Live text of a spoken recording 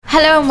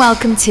Hello and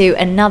welcome to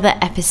another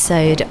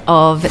episode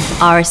of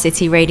Our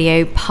City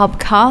Radio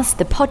Pubcast,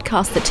 the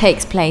podcast that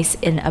takes place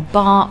in a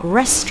bar,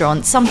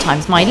 restaurant,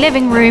 sometimes my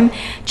living room,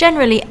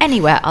 generally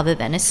anywhere other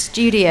than a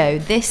studio.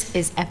 This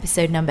is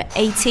episode number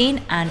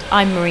 18 and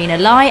I'm Marina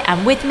Lai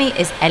and with me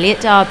is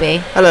Elliot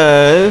Darby.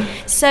 Hello.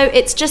 So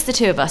it's just the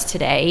two of us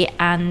today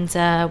and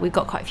we've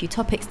got quite a few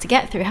topics to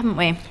get through, haven't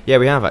we? Yeah,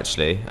 we have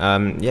actually.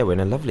 We're in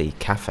a lovely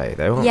cafe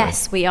though, aren't we?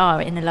 Yes, we are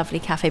in a lovely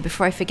cafe.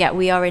 Before I forget,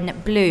 we are in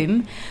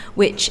Bloom,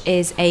 which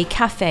is a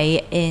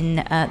cafe in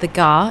the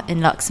Gare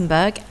in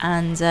Luxembourg,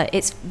 and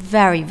it's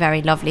very,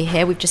 very lovely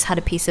here. We've just had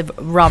a piece of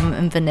rum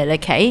and vanilla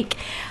cake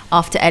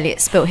after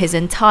Elliot spilt his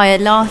entire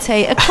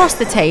latte across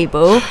the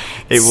table.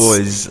 It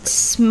was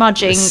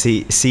smudging.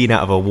 Scene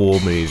out of a war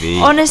movie.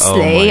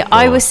 Honestly,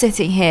 I was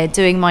sitting here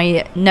doing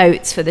my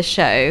notes for the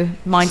show,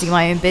 minding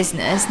my own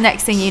business.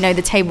 Next thing you know,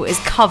 the table is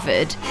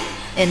covered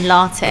in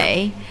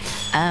latte.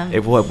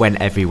 It went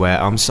everywhere.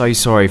 I'm so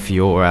sorry for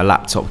your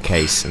laptop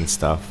case and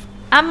stuff.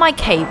 And my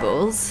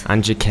cables.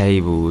 And your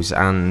cables.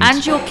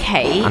 And your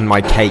cake. And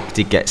my cake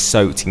did get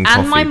soaked in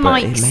coffee. And my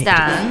mic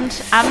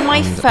stand. And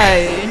my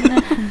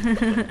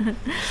phone.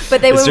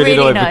 But they were really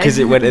annoying nice. Because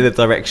it went in the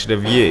direction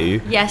of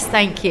you. Yes,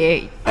 thank you.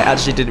 It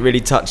actually didn't really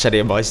touch any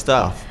of my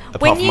stuff.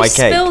 Apart When from you my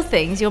cake. spill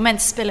things, you're meant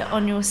to spill it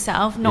on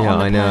yourself, not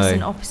on the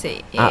person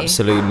opposite you.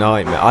 Absolute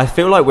nightmare. I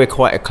feel like we're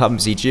quite a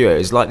clumsy duo.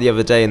 It's like the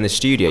other day in the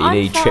studio, you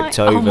nearly tripped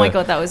over. Oh my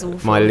god, that was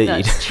awful. My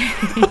lead. That's true.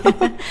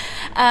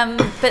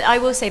 But I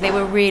will say they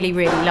were really,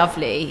 really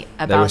lovely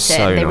about they were it.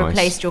 So they nice.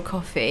 Replaced your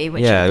coffee,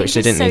 which which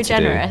they didn't so need to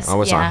generous. do. I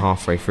was like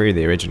halfway through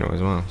the original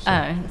as well. So.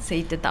 Oh, so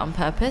you did that on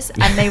purpose,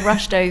 and they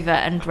rushed over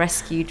and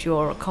rescued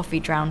your coffee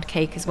drowned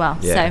cake as well.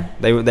 Yeah, so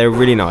they were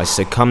really nice.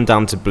 So come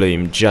down to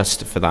Bloom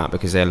just for that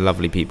because they're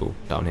lovely people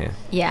down here.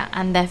 Yeah,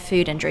 and their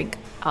food and drink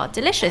are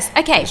delicious.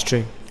 Okay, it's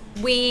true.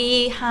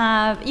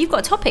 You've got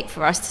a topic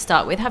for us to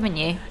start with, haven't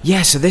you?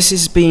 Yeah, so this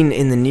has been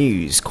in the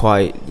news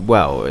quite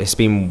well. It's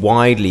been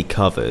widely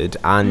covered,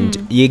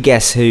 and you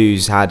guess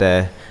who's had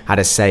a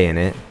say in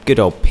it? Good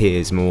old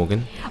Piers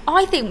Morgan.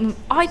 I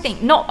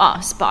think not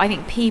us, but I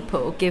think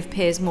people give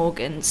Piers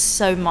Morgan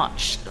so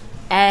much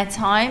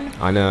airtime.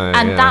 I know,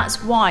 and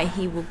that's why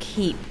he will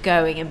keep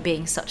going and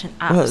being such an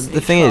absolute. Well,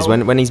 the thing is,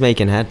 when he's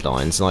making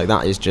headlines, like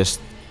that's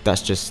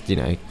just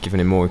giving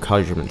him more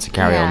encouragement to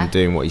carry on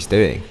doing what he's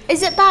doing.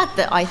 Is it bad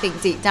that I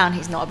think deep down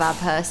he's not a bad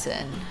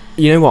person?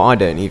 You know what? I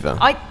don't either.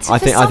 I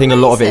think a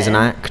lot of it is an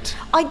act.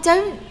 I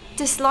don't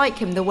dislike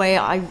him the way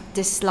I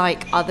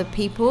dislike other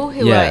people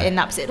who are in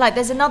that position. Like,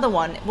 there's another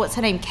one. What's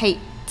her name? Kate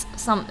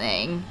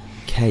something.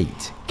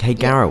 Kate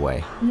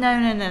Garraway. No.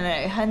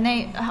 Her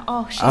name.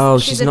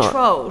 She's a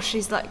troll.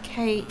 She's like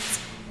Kate.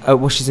 Oh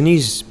well, she's a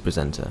news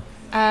presenter.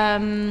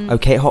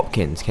 Kate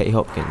Hopkins.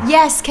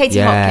 Yes, Katie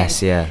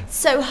Hopkins. Yeah.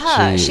 So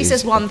she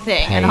says one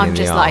thing and I'm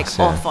just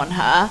off on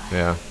her.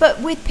 Yeah.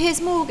 But with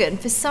Piers Morgan,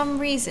 for some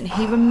reason,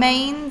 he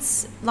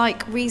remains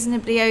like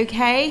reasonably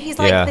okay. He's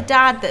like the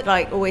dad that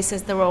like always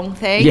says the wrong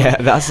thing. Yeah,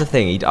 that's the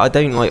thing. I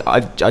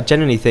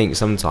genuinely think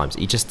sometimes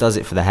he just does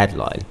it for the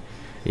headline.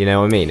 You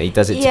know what I mean? He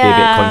does it to be a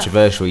bit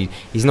controversial.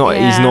 He's not.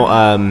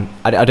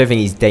 I don't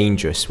think he's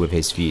dangerous with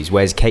his views.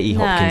 Whereas Katie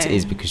Hopkins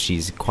is, because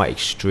she's quite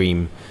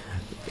extreme.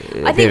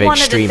 I think one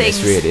of the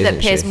things that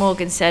Piers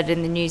Morgan said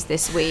in the news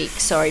this week,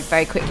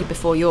 very quickly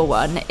before your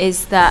one,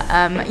 is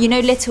that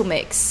Little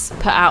Mix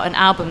put out an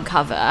album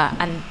cover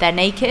and they're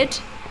naked.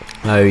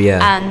 Oh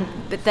yeah.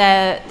 But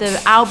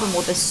the album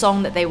or the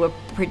song that they were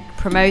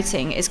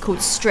promoting is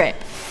called Strip.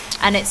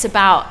 And it's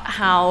about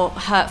how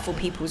hurtful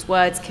people's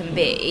words can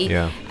be.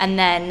 Yeah. And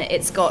then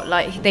it's got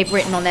like they've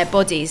written on their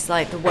bodies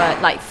like the word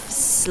like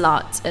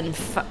slut and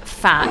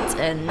fat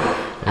and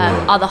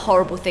other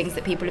horrible things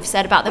that people have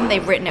said about them.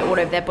 They've written it all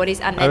over their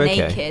bodies and they're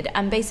naked.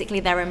 And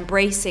basically they're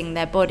embracing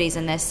their bodies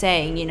and they're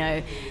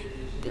saying,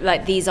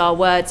 like these are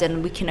words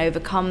and we can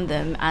overcome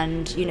them,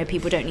 and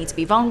people don't need to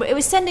be vulnerable. It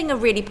was sending a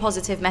really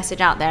positive message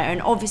out there,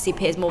 and obviously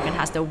Piers Morgan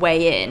has to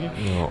weigh in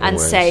and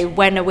say,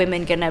 when are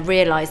women going to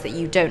realise that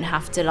you don't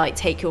have to like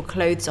take your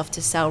clothes off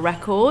to sell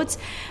records?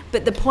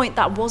 But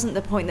that wasn't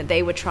the point that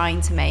they were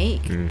trying to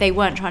make. They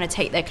weren't trying to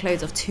take their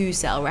clothes off to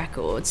sell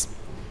records.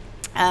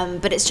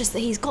 But it's just that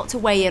he's got to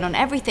weigh in on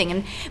everything,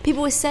 and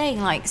people were saying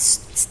like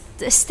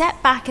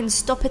step back and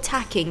stop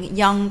attacking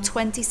young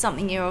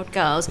 20-something-year-old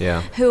girls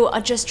who are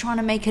just trying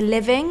to make a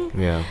living.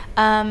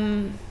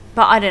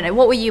 But I don't know,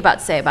 what were you about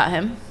to say about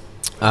him?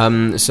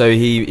 So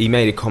he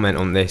made a comment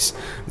on this.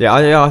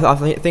 I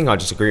think I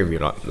just agree with you.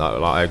 Like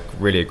I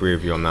really agree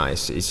with you on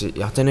that.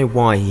 I don't know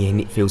why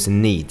he feels the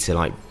need to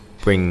like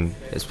bring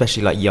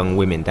especially like young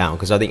women down,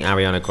 because I think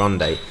Ariana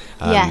Grande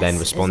then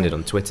responded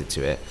on Twitter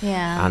to it.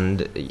 Yeah.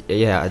 And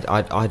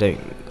I don't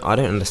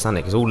understand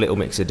it, because all Little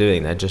Mix are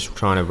doing, they're just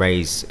trying to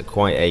raise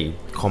quite a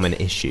common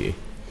issue.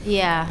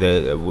 Yeah.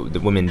 The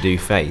women do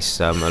face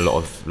a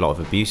lot of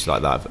abuse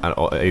like that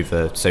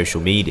over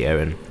social media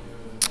and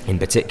in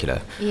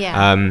particular.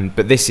 Yeah.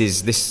 But this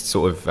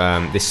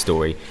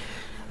story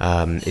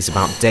is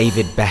about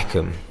David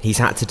Beckham. He's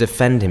had to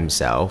defend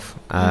himself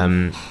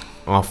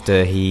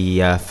after he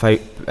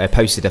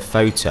posted a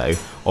photo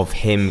of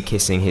him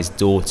kissing his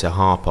daughter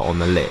Harper on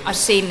the lips. I've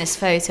seen this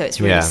photo. It's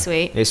really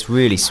sweet. It's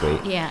really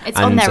sweet. Yeah, it's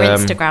on their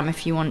Instagram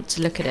if you want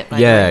to look at it. By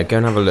yeah, the way. Go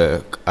and have a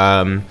look.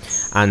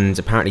 And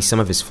apparently some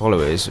of his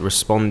followers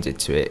responded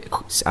to it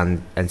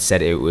and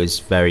said it was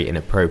very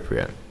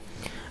inappropriate.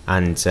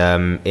 And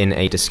in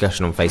a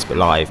discussion on Facebook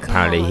Live,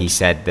 apparently he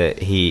said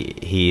that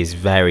he is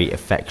very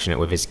affectionate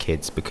with his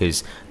kids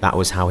because that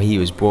was how he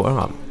was brought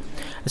up.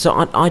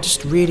 So I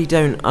just really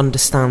don't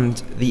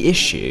understand the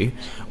issue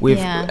with,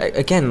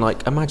 again,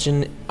 like,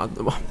 imagine,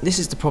 this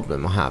is the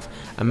problem I have.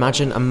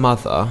 Imagine a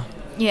mother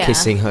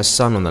kissing her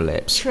son on the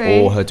lips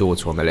or her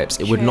daughter on the lips.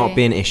 It would not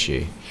be an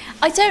issue.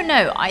 I don't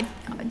know.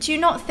 Do you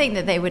not think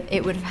that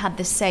it would have had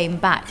the same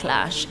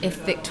backlash if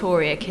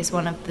Victoria kissed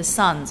one of the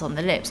sons on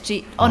the lips? Do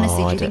you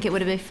think it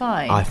would have been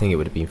fine? I think it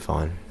would have been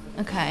fine.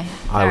 Okay,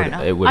 fair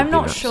enough. I'm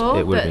not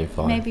sure,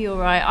 but maybe you're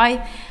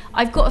right.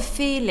 I've got a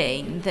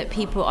feeling that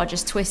people are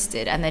just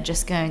twisted and they're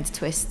just going to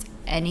twist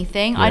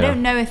anything. I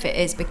don't know if it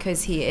is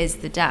because he is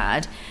the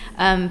dad,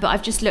 but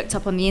I've just looked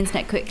up on the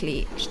internet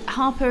quickly.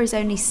 Harper is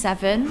only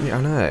 7. Yeah,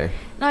 I know.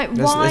 Like,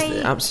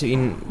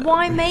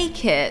 why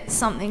make it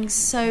something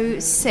so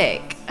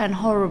sick and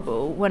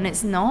horrible when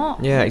it's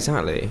not? Yeah,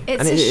 exactly.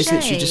 It's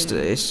literally just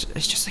it's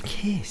just a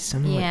kiss. You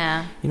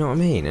know what I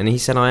mean? And he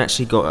said, I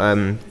actually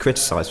got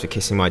criticised for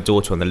kissing my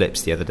daughter on the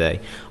lips the other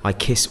day. I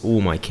kiss all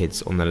my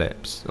kids on the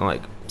lips.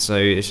 Like, so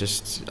it's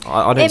just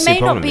I don't see a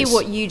problem. It may not be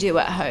what you do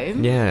at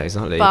home. Yeah,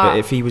 exactly. But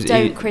if he was,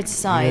 don't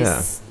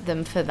criticise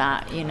them for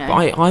that, you know.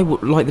 But I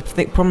would like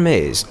the problem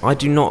is I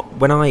do not,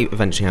 when I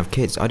eventually have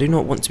kids, I do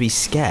not want to be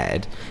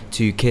scared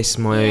to kiss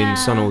my own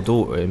son or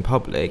daughter in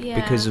public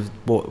because of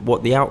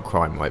what the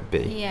outcry might be.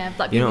 Yeah,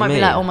 like people might be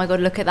like, oh my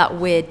god, look at that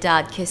weird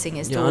dad kissing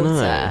his daughter.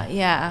 I know.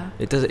 Yeah,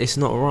 it's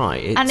not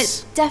right. And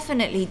it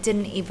definitely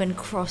didn't even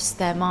cross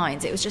their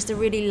minds. It was just a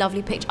really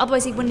lovely picture.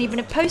 Otherwise he wouldn't even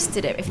have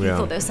posted it if he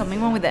thought there was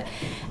something wrong with it.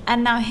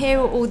 And now here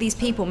are all these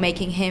people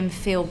making him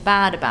feel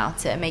bad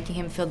about it and making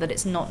him feel that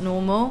it's not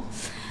normal.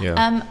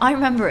 I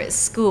remember at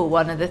school,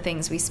 one of the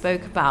things we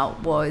spoke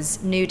about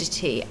was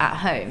nudity at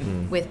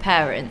home with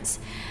parents.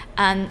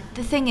 And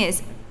the thing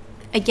is,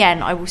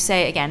 again, I will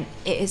say it again,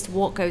 it is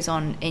what goes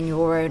on in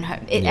your own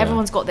home.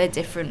 Everyone's got their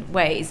different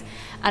ways.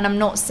 And I'm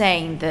not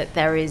saying that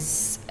there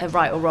is a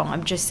right or wrong.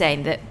 I'm just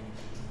saying that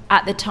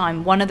at the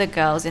time, one of the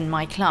girls in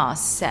my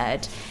class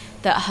said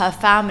that her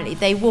family,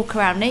 they walk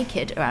around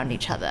naked around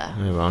each other.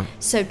 Oh, right.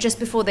 So just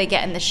before they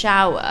get in the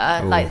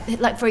shower,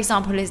 like for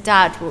example, his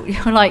dad,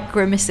 you're like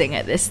grimacing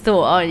at this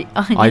thought.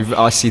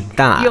 I see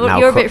that.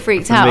 You're a bit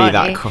freaked out. For me, aren't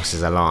that you?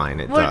 crosses a line.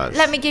 It well, does.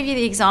 Let me give you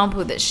the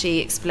example that she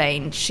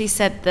explained. She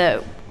said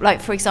that, like,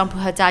 for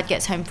example, her dad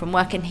gets home from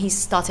work and he's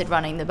started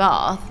running the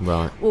bath.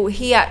 Right. Well,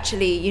 he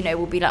actually,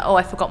 will be like, oh,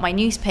 I forgot my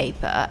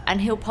newspaper,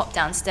 and he'll pop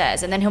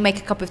downstairs and then he'll make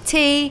a cup of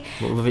tea.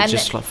 What with it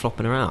just like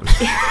flopping around?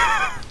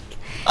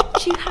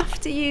 Do you have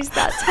to use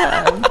that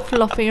term,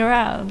 flopping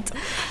around?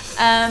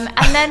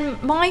 And then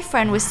my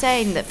friend was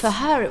saying that for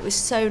her it was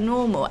so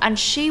normal, and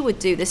she would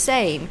do the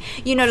same.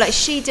 Like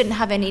she didn't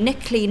have any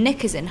clean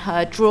knickers in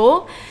her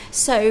drawer,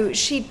 so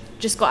she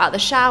just got out of the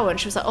shower and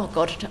she was like, oh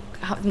God,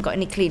 I haven't got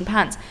any clean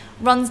pants.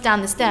 Runs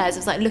down the stairs, it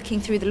was like looking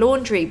through the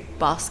laundry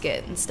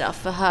basket and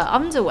stuff for her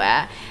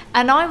underwear.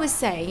 And I was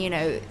saying,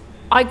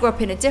 I grew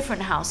up in a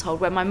different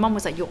household where my mum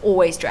was like, you're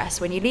always dressed.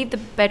 When you leave the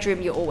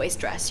bedroom, you're always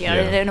dressed.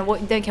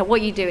 Don't care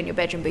what you do in your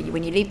bedroom, but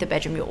when you leave the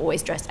bedroom, you're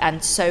always dressed.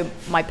 And so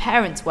my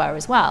parents were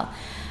as well.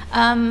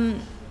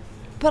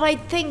 But I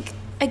think,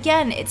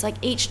 again, it's like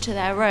each to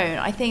their own.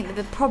 I think that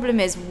the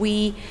problem is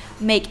we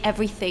make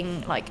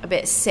everything like a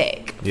bit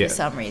sick for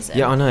some reason.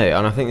 Yeah, I know.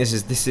 And I think this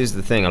is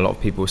the thing. A lot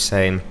of people are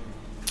saying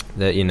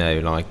that,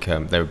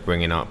 they're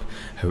bringing up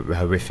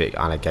horrific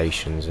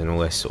allegations and all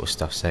this sort of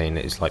stuff, saying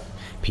that it's like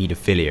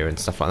paedophilia and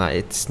stuff like that.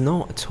 It's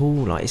not at all.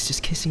 Like, it's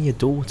just kissing your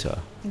daughter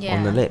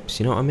on the lips,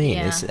 you know what I mean?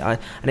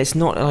 And it's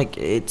not like,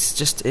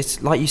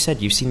 it's like you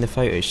said, you've seen the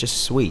photo, it's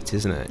just sweet,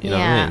 isn't it? You know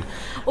what I mean?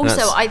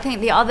 Also, I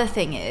think the other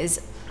thing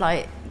is,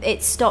 like,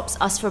 it stops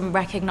us from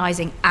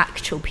recognising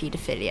actual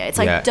paedophilia. It's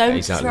like,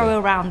 don't throw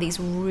around these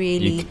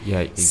really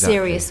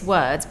serious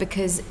words,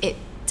 because it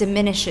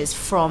diminishes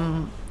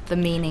from the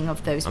meaning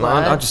of those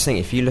words. I just think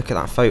if you look at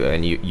that photo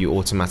and you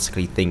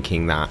automatically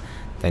thinking that,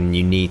 then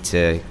you need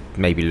to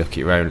maybe look at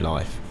your own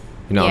life.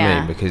 You know what I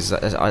mean? Because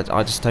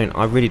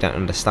I really don't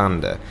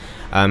understand it.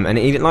 And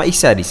even like he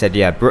said,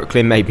 yeah,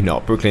 Brooklyn, maybe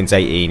not. Brooklyn's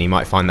 18. He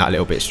might find that a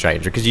little bit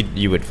strange, because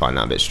you would find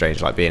that a bit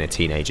strange, like being a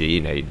teenager.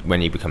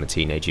 When you become a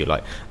teenager, you're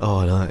like,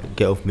 oh, like,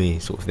 get off me,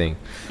 sort of thing.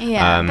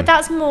 Yeah, but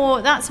that's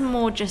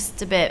more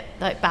just a bit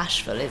like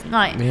bashful, isn't it?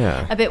 Like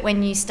a bit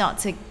when you start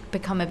to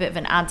become a bit of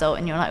an adult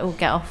and you're like, oh,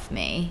 get off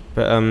me.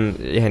 But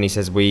and he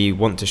says we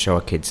want to show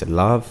our kids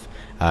love.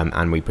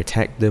 And we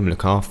protect them,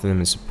 look after them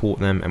and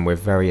support them, and we're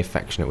very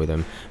affectionate with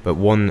them. But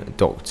one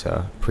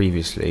doctor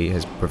previously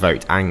has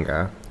provoked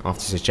anger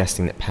after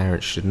suggesting that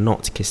parents should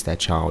not kiss their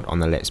child on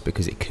the lips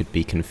because it could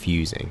be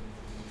confusing.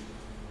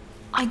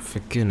 For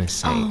goodness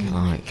sake. Oh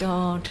my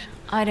God.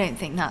 I don't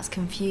think that's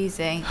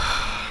confusing.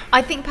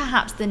 I think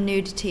perhaps the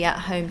nudity at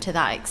home to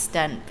that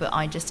extent that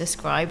I just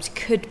described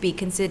could be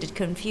considered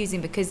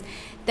confusing, because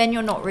then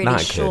you're not really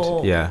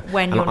sure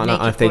when your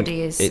naked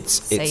body is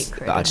sacred.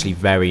 It's actually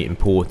very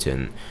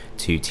important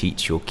to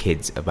teach your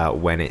kids about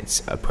when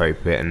it's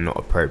appropriate and not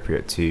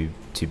appropriate to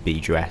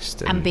be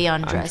dressed and be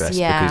undressed.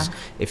 Yeah. Because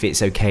if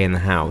it's okay in the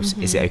house,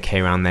 is it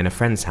okay around then a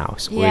friend's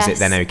house, or is it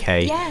then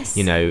okay,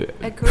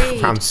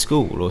 around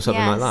school or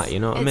something like that? You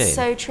know what I mean? It's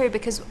so true,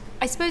 because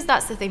I suppose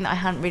that's the thing that I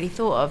hadn't really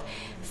thought of.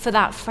 For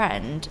that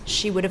friend,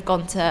 she would have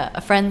gone to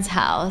a friend's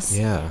house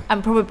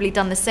and probably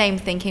done the same,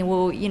 thinking,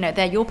 well,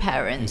 they're your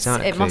parents.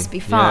 Exactly. It must be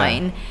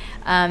fine.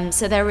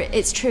 So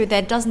it's true,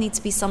 there does need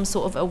to be some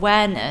sort of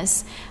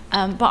awareness.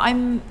 But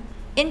I'm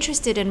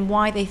interested in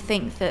why they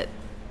think that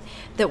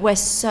we're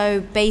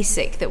so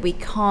basic that we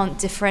can't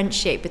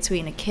differentiate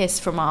between a kiss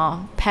from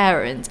our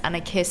parent and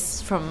a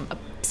kiss from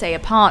say a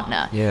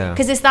partner.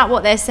 Because is that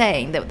what they're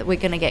saying, that we're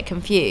going to get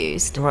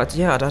confused? Right.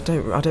 I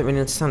don't really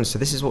understand. So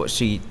this is what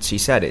she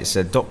said. It's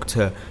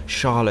Dr.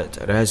 Charlotte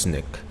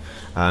Resnick,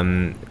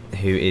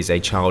 who is a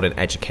child and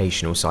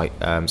educational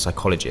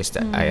psychologist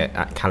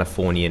at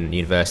Californian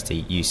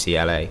University,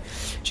 UCLA.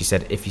 She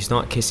said, if you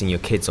start kissing your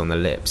kids on the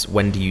lips,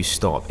 when do you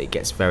stop? It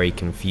gets very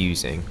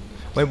confusing.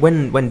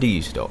 When do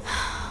you stop?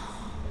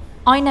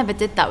 I never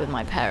did that with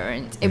my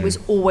parents. It was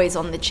always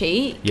on the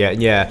cheek.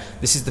 Yeah.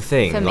 This is the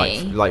thing.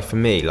 For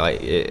me,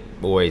 it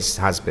always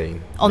has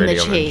been on really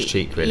the on the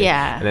cheek, really.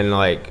 Yeah. And then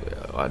I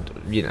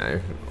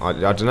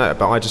don't know,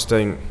 but I just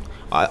don't.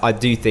 I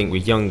do think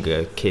with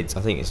younger kids,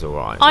 I think it's all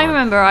right. I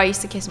remember I used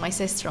to kiss my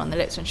sister on the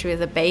lips when she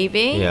was a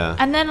baby. Yeah.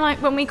 And then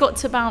when we got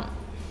to about,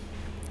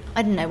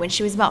 I don't know, when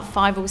she was about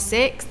 5 or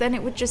 6, then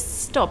it would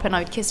just stop and I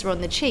would kiss her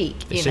on the cheek,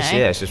 it's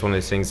just one of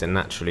those things that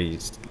naturally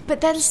But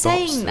then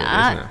saying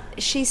that, isn't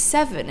it? she's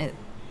 7.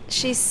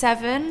 She's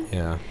 7.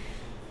 Yeah.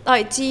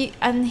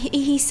 And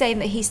he's saying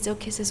that he still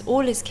kisses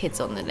all his kids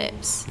on the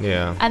lips.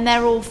 Yeah. And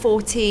they're all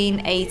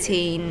 14,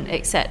 18,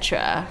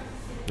 etc.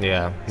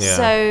 Yeah.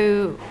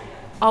 So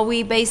are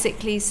we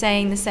basically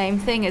saying the same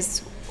thing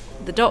as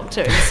the doctor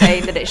and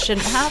saying that it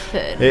shouldn't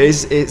happen?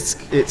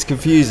 It's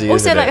confusing.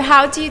 Also, isn't it?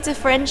 how do you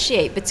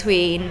differentiate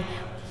between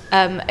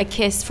a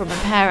kiss from a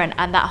parent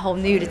and that whole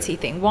nudity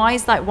thing? Why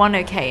is one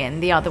okay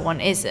and the other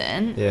one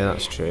isn't? Yeah,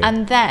 that's true.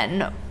 And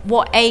then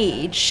what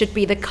age should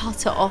be the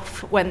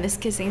cut-off when this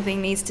kissing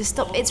thing needs to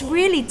stop? It's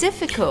really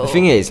difficult. The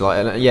thing is,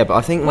 but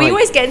I think we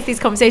always get into these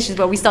conversations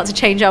where we start to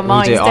change our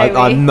minds, don't we?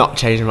 I'm not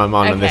changing my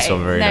mind on this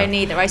one, Marina. No,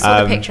 neither. I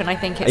saw the picture and I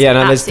think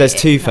it's there's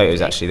 2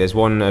 photos actually. There's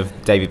one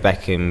of David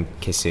Beckham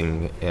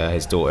kissing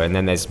his daughter, and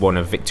then there's one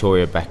of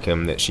Victoria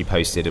Beckham that she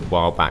posted a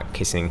while back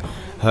kissing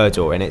her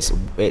daughter, and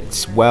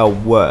it's well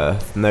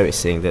worth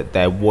noticing that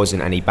there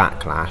wasn't any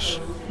backlash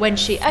when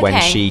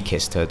she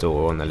kissed her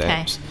daughter on the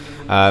lips.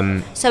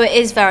 So it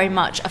is very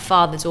much a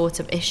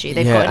father-daughter issue.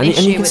 They've got an issue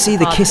and you can with see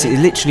the kiss. It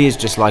literally is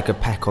just like a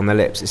peck on the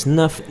lips. It's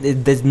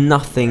there's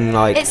nothing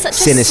like it's such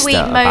sinister a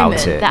sweet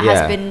moment that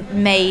has yeah.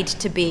 been made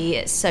to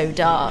be so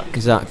dark.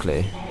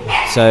 Exactly.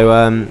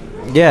 So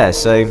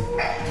so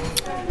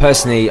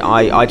personally,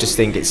 I just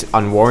think it's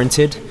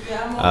unwarranted.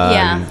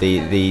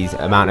 The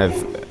amount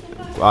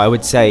of, I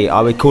would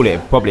call it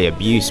probably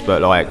abuse,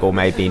 but or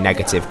maybe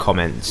negative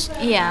comments.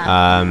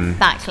 Yeah.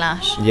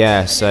 Backlash.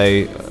 Yeah.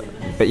 So,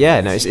 but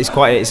yeah, no, it's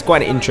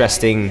quite an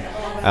interesting.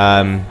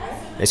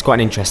 It's quite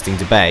an interesting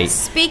debate.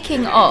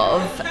 Speaking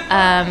of,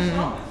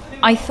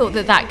 I thought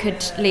that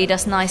could lead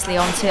us nicely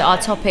onto our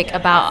topic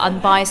about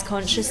unbiased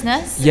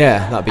consciousness.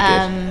 Yeah, that'd be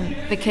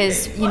good.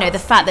 Because, the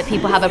fact that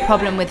people have a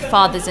problem with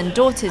fathers and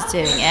daughters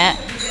doing it,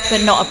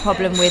 but not a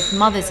problem with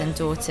mothers and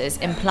daughters,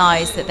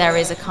 implies that there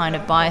is a kind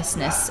of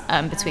biasness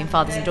between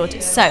fathers and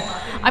daughters. So,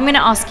 I'm going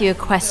to ask you a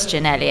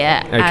question,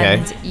 Elliot,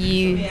 and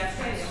you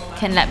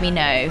can let me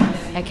know,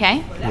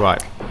 okay?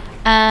 Right.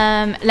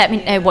 Let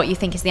me know what you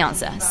think is the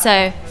answer.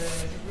 So,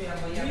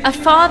 a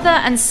father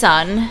and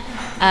son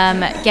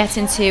get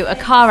into a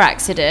car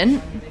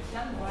accident.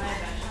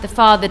 The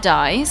father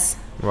dies.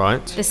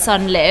 Right. The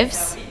son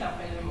lives.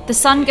 The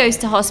son goes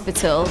to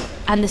hospital,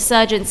 and the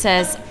surgeon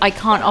says, "I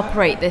can't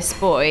operate this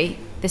boy.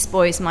 This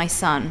boy is my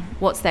son."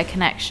 What's their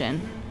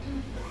connection?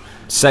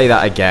 Say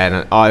that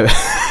again.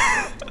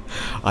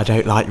 I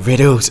don't like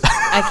riddles.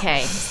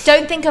 Okay.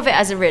 Don't think of it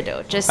as a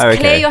riddle. Just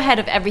clear your head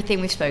of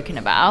everything we've spoken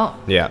about.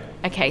 Yeah.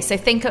 Okay. So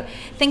think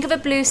of a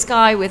blue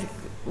sky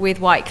with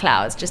white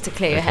clouds, just to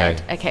clear your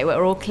head. Okay,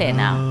 we're all clear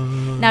now.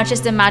 Now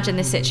just imagine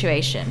this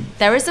situation.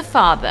 There is a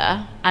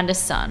father and a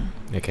son.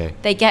 Okay.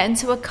 They get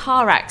into a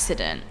car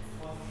accident.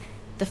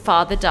 The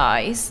father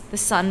dies, the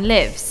son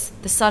lives.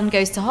 The son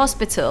goes to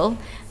hospital.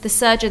 The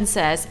surgeon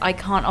says, "I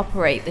can't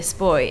operate this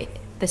boy.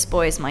 This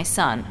boy is my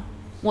son."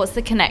 What's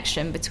the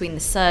connection between the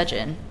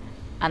surgeon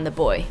and the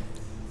boy?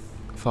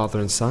 Father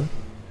and son?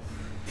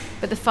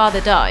 But the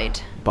father died.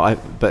 But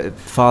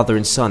father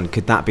and son,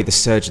 could that be the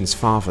surgeon's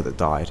father that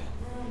died?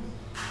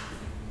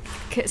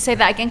 Say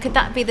that again. Could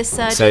that be the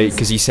surgeon? So,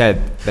 because you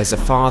said there's a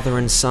father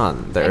and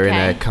son that are in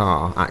a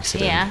car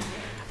accident, yeah,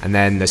 and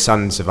then the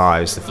son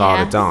survives, the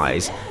father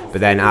dies, but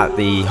then at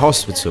the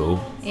hospital,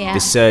 the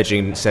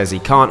surgeon says he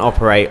can't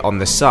operate on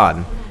the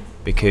son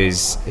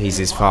because he's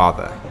his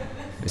father,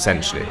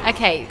 essentially.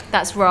 Okay,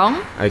 that's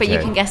wrong, but you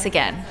can guess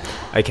again.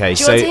 Okay,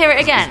 do you want to hear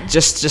it again?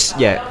 Just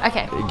yeah.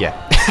 Okay.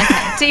 Yeah.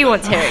 Okay. Do you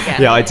want to hear it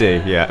again? Yeah, I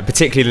do, yeah.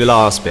 Particularly the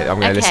last bit. I'm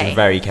going to listen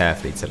very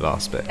carefully to the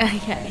last bit.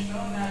 Okay.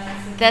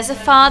 There's a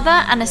father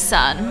and a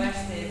son,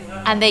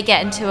 and they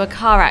get into a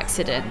car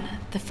accident.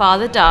 The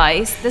father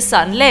dies, the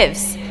son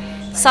lives.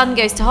 Son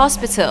goes to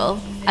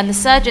hospital, and the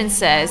surgeon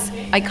says,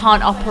 I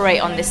can't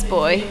operate on this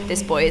boy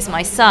is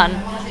my son.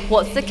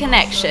 What's the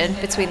connection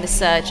between the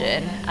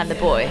surgeon and the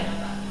boy?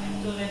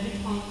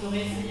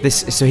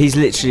 So he's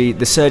literally,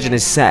 the surgeon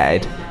has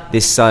said,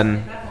 this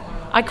son...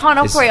 I can't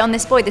operate on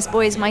this boy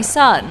is my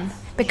son.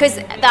 Because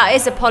that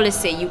is a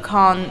policy, you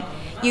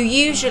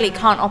usually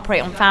can't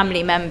operate on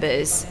family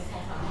members.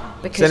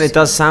 Because so then it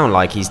does sound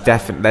like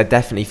they're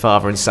definitely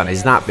father and son.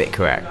 Is that bit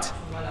correct?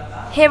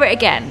 Hear it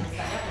again.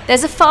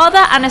 There's a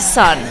father and a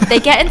son. They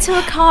get into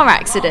a car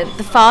accident.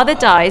 The father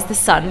dies, the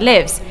son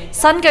lives.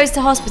 Son goes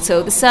to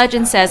hospital. The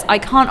surgeon says, I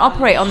can't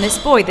operate on this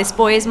boy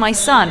is my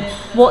son.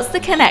 What's the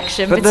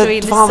connection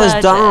between the father's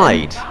surgeon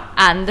died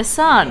and the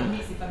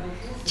son?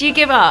 Do you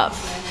give up?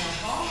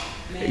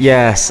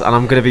 Yes, and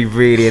I'm going to be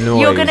really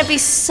annoyed. You're going to be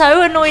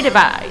so annoyed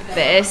about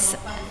this,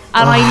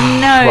 and I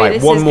know right,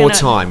 this one is more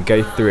time.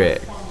 Go through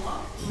it.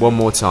 One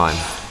more time.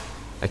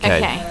 Okay,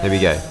 here we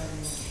go.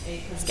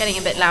 It's getting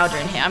a bit louder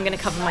in here. I'm going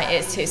to cover my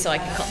ears too so I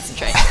can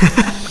concentrate.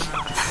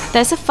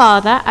 There's a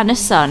father and a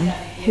son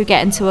who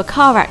get into a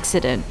car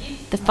accident.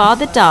 The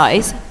father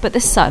dies, but the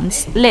son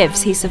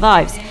lives. He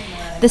survives.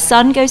 The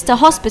son goes to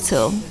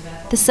hospital.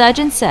 The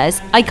surgeon says,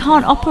 I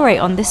can't operate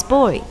on this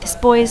boy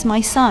is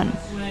my son.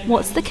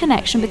 What's the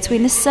connection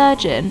between the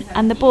surgeon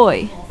and the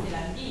boy?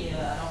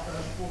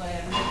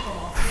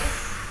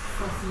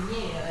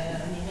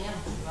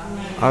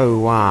 Oh,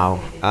 wow.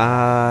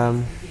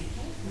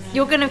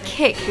 You're going to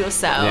kick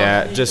yourself.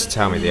 Yeah, just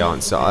tell me the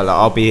answer.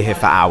 I'll be here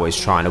for hours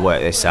trying to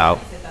work this out.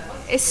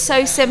 It's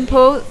so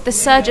simple. The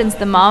surgeon's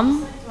the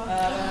mum.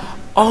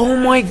 Oh,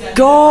 my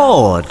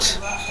God.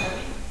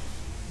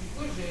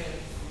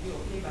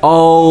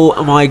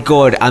 Oh, my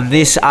God. And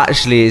this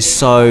actually is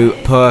so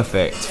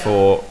perfect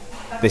for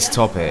this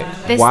topic.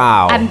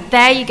 Wow. And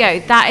there you go.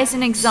 That is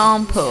an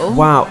example.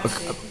 Wow.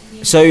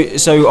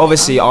 So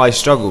obviously I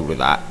struggled with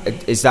that.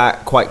 Is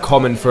that quite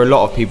common for a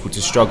lot of people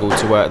to struggle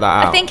to work that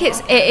out? I think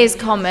it is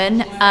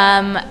common.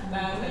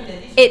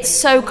 It's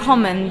so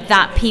common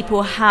that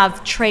people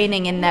have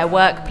training in their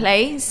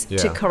workplace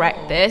to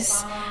correct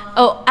this,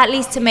 or at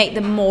least to make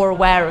them more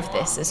aware of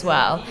this as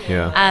well.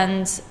 Yeah.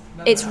 And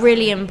it's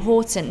really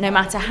important, no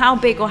matter how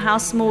big or how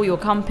small your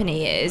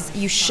company is,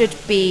 you should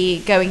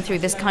be going through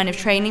this kind of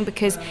training,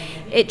 because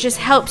it just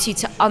helps you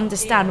to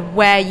understand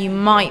where you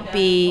might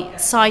be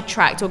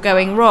sidetracked or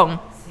going wrong.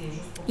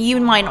 You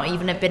might not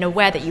even have been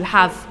aware that you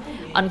have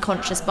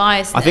unconscious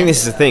bias. I think this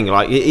is the thing,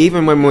 like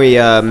even when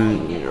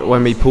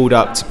we pulled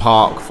up to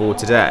park for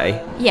today,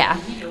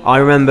 I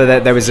remember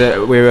that there was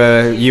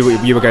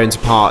you were going to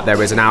park, there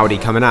was an Audi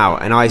coming out,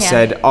 and I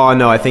said, oh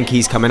no, I think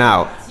he's coming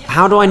out.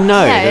 How do I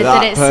know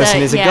that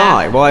person is a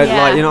guy? Why,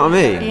 like, you know what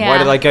I mean? Why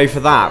did I go for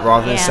that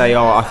rather than say,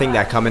 oh, I think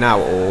they're coming out,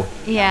 or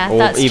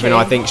even true.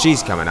 I think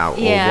she's coming out,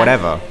 or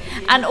whatever.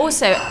 And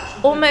also,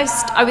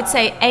 almost, I would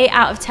say 8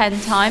 out of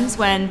 10 times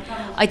when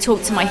I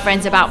talk to my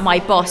friends about my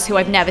boss, who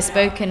I've never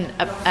spoken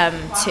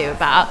to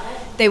about,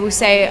 they will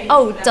say,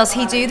 oh, does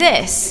he do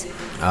this?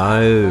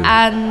 Oh.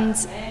 And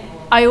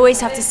I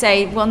always have to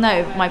say, well,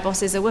 no, my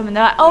boss is a woman.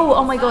 They're like,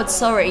 oh my God,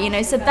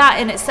 sorry. So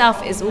that in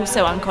itself is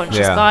also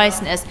unconscious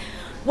biasness.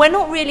 We're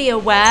not really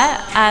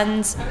aware,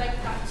 and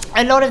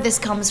a lot of this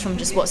comes from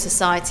just what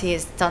society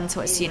has done to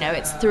us.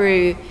 It's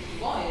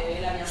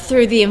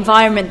through the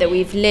environment that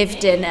we've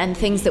lived in, and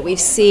things that we've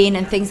seen,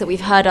 and things that we've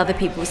heard other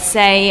people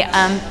say.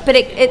 But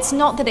it's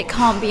not that it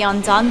can't be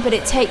undone, but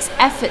it takes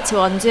effort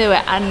to undo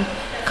it. And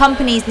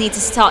companies need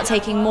to start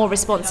taking more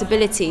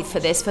responsibility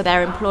for this, for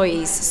their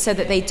employees, so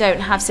that they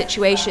don't have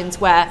situations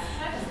where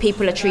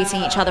people are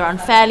treating each other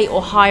unfairly or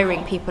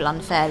hiring people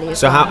unfairly.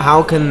 So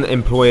how can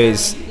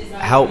employers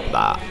help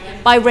that?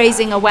 By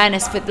raising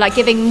awareness, for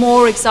giving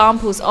more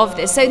examples of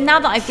this. So now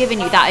that I've given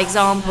you that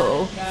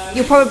example,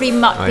 you'll probably be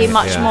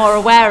much more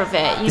aware of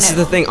it. This is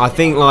the thing. I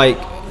think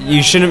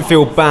you shouldn't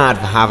feel bad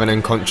for having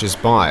unconscious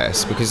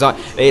bias, because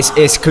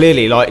it's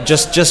clearly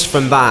just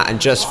from that,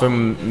 and just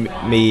from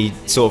me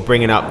sort of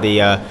bringing up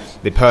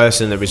the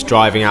person that was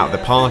driving out the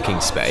parking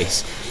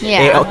space.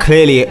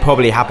 It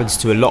probably happens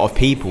to a lot of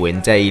people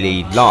in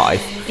daily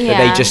life, that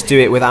they just do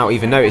it without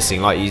even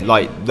noticing,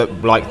 like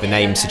the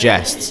name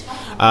suggests.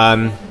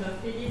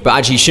 But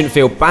actually, you shouldn't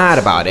feel bad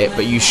about it,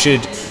 but you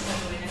should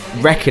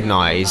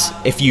recognise,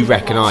 if you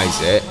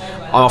recognise it,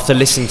 after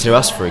listening to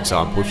us, for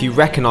example, if you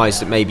recognise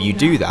that maybe you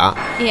do that,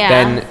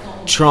 then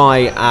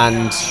try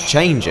and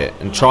change it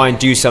and try and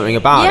do something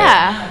about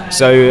it.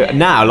 So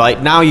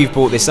now you've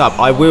brought this up,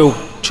 I will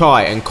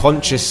try and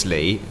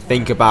consciously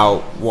think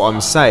about what I'm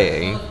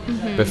saying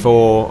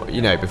before.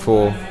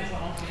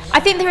 I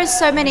think there are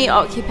so many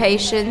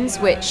occupations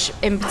which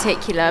in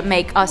particular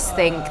make us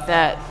think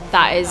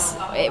that is,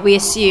 we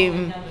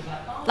assume,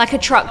 like a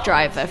truck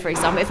driver, for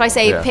example. If I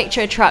say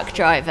picture a truck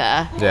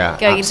driver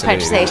going into a petrol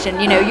station,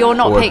 you're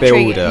not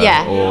picturing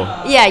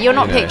you're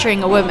not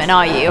picturing a woman,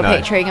 are you? You're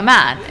picturing a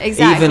man.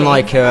 Exactly. Even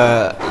like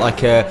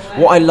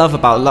what I love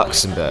about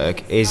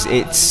Luxembourg is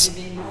it's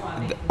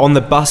on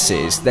the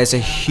buses. There's a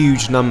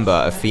huge number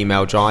of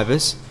female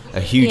drivers. A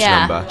huge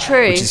number,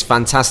 true. Which is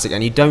fantastic,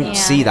 and you don't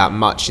see that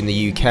much in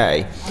the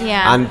UK.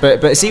 Yeah. And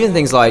but it's even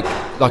things like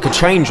a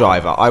train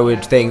driver.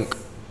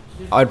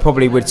 I'd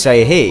probably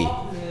say he,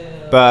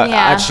 but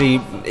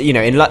actually,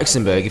 in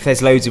Luxembourg, if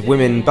there's loads of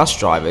women bus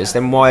drivers,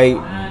 then why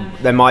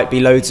there might be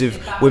loads of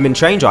women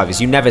train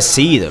drivers? You never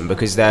see them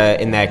because they're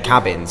in their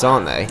cabins,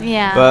 aren't they?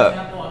 Yeah.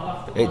 But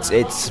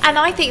it's and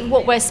I think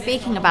what we're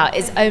speaking about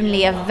is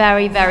only a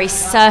very, very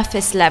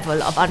surface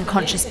level of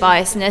unconscious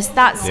biasness.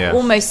 That's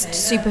almost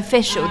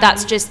superficial.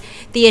 That's just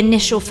the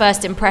initial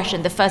first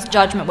impression, the first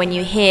judgment when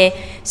you hear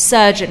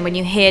surgeon, when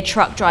you hear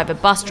truck driver,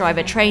 bus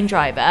driver, train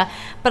driver.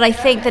 But I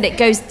think that it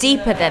goes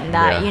deeper than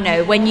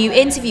that. When you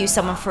interview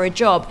someone for a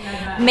job,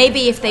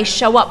 maybe if they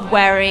show up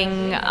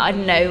wearing, I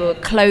don't know,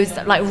 clothes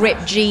like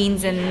ripped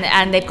jeans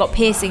and they've got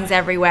piercings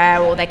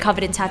everywhere, or they're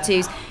covered in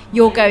tattoos,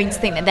 you're going to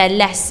think that they're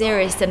less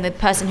serious than the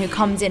person who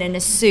comes in a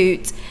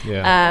suit,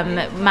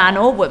 man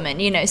or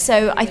woman,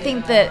 So I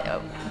think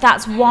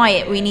that's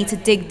why we need to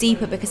dig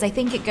deeper, because I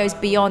think it goes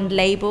beyond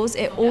labels.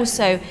 It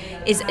also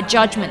is a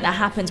judgment that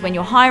happens when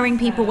you're hiring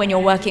people, when you're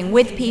working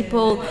with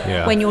people,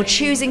 when you're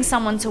choosing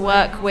someone to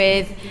work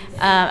with.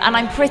 And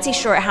I'm pretty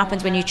sure it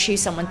happens when you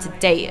choose someone to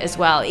date as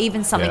well,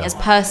 even something as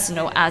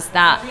personal as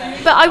that.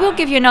 But I will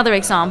give you another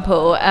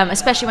example,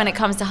 especially when it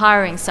comes to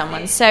hiring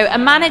someone. So a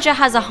manager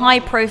has a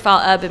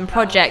high-profile urban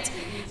project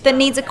that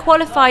needs a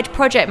qualified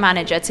project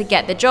manager to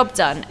get the job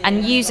done,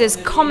 and uses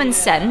common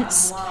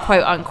sense,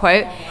 quote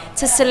unquote,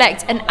 to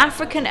select an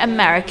African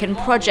American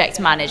project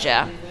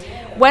manager.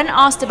 When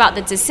asked about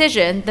the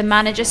decision, the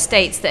manager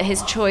states that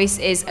his choice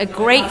is a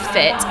great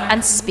fit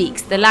and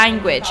speaks the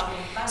language.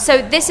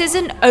 So this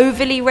isn't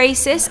overly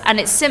racist, and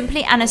it's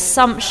simply an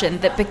assumption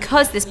that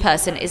because this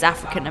person is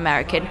African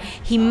American,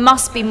 he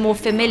must be more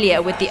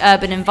familiar with the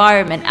urban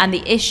environment and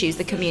the issues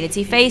the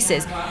community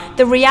faces.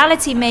 The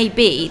reality may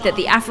be that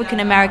the African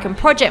American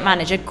project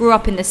manager grew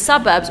up in the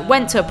suburbs,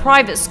 went to a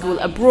private school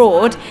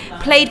abroad,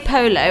 played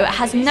polo,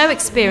 has no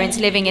experience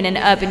living in an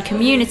urban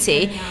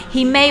community.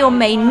 He may or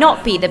may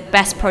not be the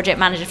best project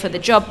manager for the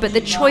job, but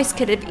the choice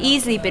could have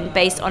easily been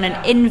based on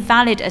an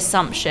invalid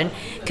assumption,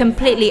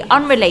 completely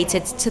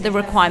unrelated to the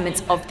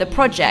requirements of the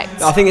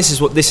project. I think this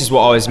is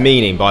what I was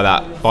meaning by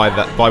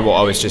what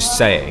I was just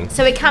saying.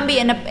 So it can be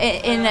in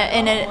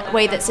a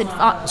way that's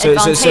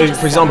advantageous. So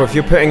for example, if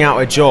you're putting out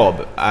a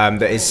job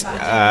that is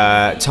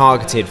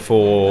targeted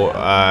for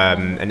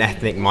an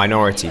ethnic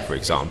minority, for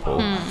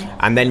example,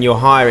 and then you're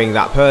hiring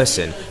that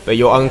person, but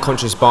your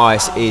unconscious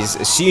bias is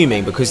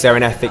assuming because they're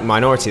an ethnic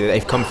minority that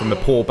they've come from a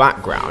poor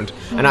background,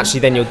 and actually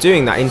then you're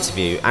doing that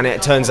interview and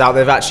it turns out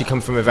they've actually come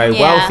from a very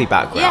wealthy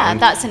background. Yeah,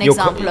 that's an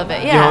example of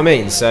it. Yeah. You know what I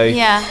mean? So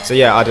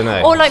I don't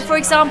know. Or like, for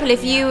example,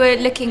 if you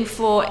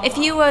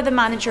were the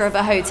manager of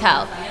a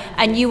hotel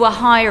and you were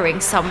hiring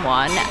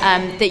someone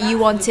that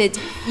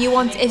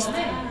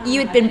you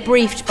had been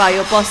briefed by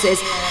your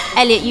bosses,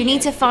 Elliot, you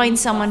need to find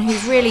someone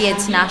who's really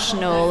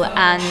international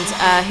and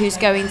who's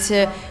going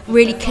to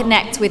really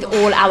connect with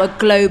all our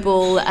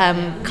global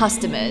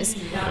customers.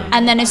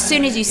 And then as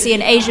soon as you see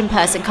an Asian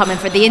person coming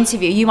for the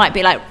interview, you might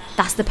be like,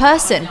 that's the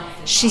person.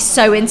 She's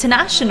so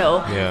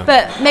international. Yeah.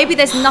 But maybe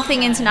there's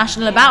nothing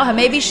international about her.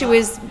 Maybe she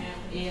was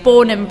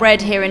born and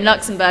bred here in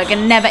Luxembourg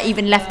and never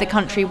even left the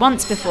country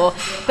once before.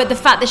 But the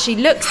fact that she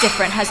looks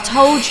different has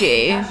told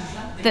you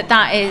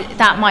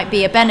that might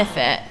be a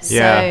benefit.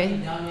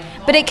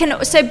 But it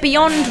can, so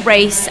beyond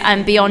race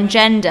and beyond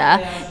gender,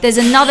 there's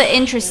another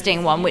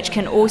interesting one which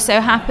can also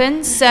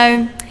happen.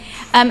 So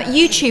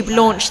YouTube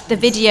launched the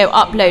video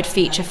upload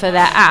feature for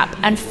their app,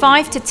 and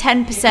 5 to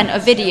 10%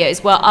 of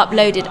videos were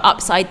uploaded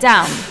upside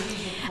down.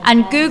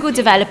 And Google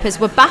developers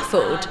were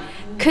baffled.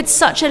 Could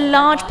such a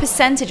large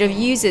percentage of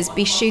users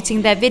be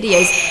shooting their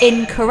videos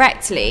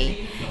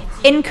incorrectly?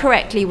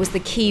 Incorrectly was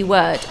the key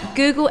word.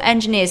 Google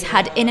engineers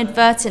had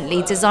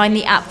inadvertently designed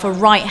the app for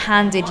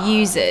right-handed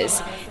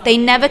users. They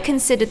never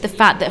considered the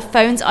fact that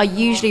phones are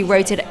usually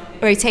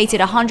rotated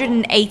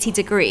 180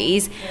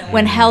 degrees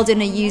when held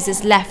in a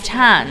user's left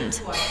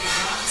hand.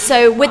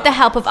 So with the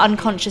help of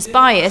unconscious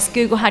bias,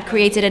 Google had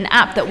created an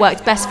app that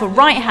worked best for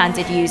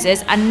right-handed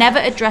users and never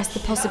addressed the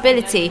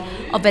possibility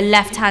of a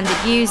left-handed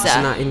user.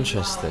 Isn't that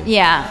interesting?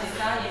 Yeah,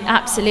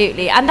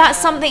 absolutely. And that's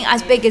something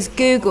as big as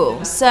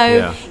Google.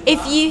 So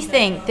if you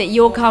think that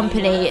your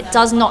company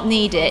does not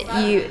need it,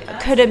 you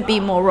couldn't be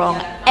more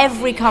wrong.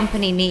 Every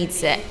company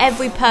needs it.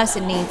 Every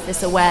person needs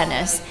this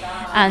awareness.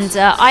 And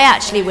I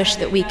actually wish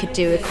that we could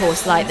do a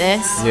course like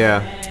this.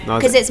 Yeah.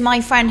 Because it's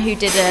my friend who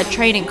did a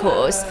training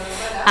course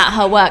at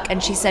her work,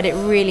 and she said it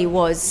really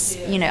was,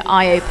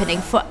 eye-opening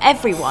for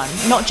everyone,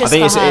 not just for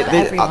her, but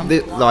everyone.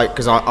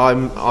 Because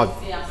I'm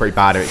pretty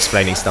bad at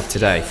explaining stuff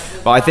today,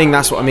 but I think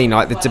that's what I mean.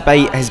 Like, the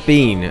debate has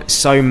been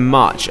so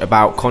much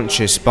about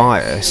conscious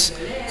bias,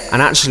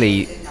 and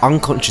actually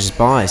unconscious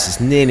bias is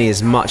nearly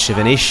as much of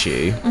an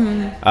issue.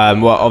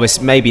 Well,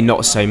 obviously, maybe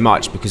not so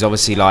much, because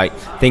obviously, like,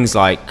 things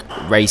like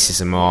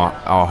racism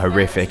are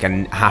horrific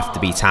and have to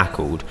be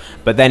tackled.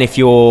 But then if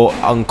you're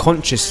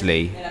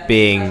unconsciously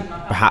being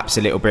perhaps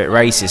a little bit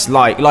racist,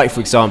 like for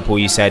example,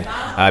 you said,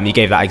 you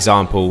gave that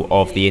example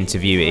of the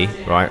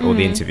interviewee, right, or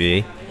the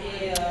interviewee,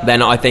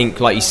 then I think,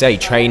 like you say,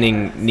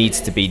 training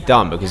needs to be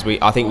done, because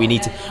I think we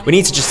need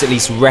to just at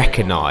least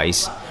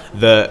recognise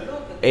that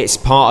it's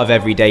part of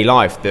everyday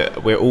life,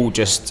 that we're all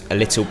just a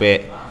little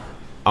bit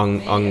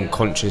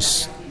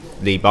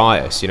unconsciously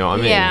biased, you know what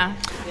I mean?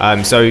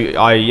 Yeah. So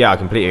I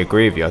completely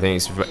agree with you. I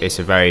think it's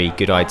a very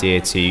good idea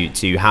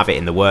to have it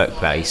in the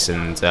workplace,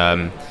 and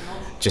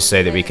just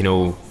so that we can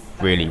all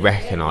really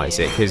recognise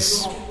it,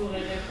 because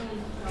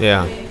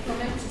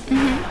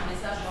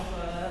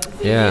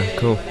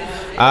cool.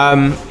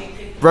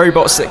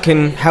 Robots that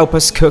can help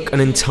us cook an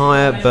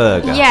entire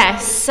burger.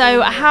 Yes,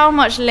 so how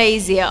much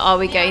lazier are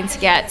we going to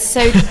get?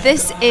 So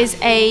this is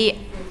a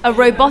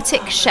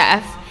robotic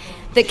chef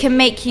that can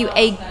make you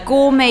a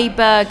gourmet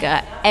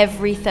burger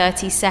every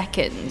 30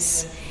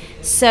 seconds.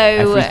 So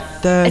every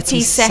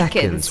 30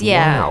 seconds,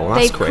 yeah. Wow,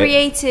 that's They've quick.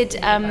 created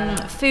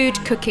food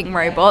cooking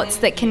robots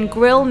that can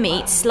grill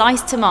meat,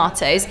 slice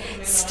tomatoes,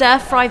 stir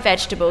fry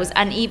vegetables,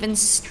 and even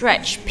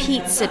stretch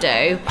pizza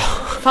dough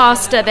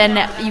faster than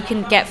you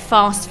can get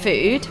fast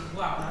food.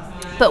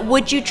 But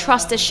would you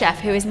trust a chef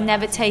who has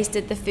never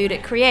tasted the food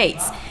it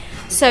creates?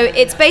 So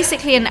it's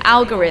basically an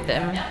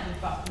algorithm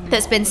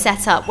that's been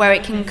set up where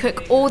it can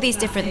cook all these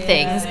different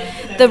things.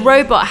 The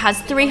robot has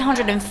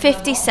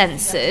 350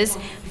 sensors,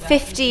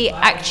 50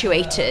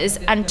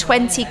 actuators, and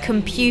 20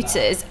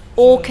 computers,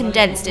 all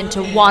condensed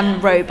into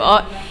one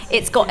robot.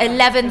 It's got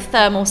 11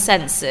 thermal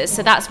sensors,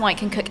 so that's why it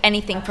can cook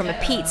anything from a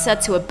pizza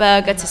to a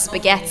burger to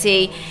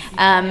spaghetti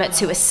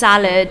to a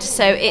salad.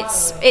 So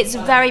it's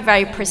very,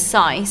 very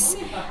precise,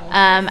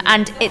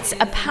 and it's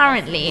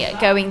apparently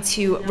going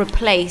to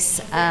replace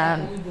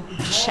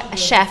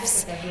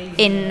chefs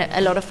in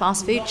a lot of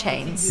fast food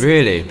chains.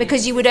 Really?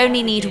 Because you would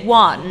only need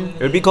one.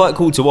 It would be quite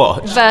cool to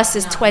watch.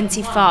 Versus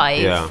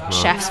 25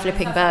 chefs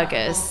flipping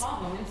burgers.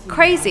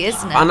 Crazy,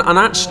 isn't it? And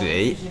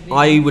actually,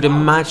 I would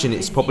imagine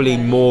it's probably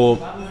more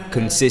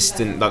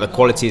consistent, like the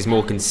quality is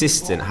more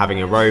consistent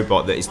having a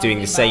robot that is doing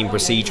the same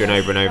procedure and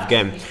over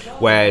again,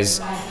 whereas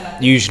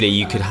usually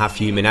you could have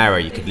human error.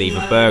 You could leave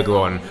a burger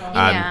on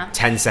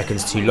 10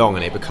 seconds too long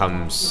and it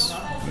becomes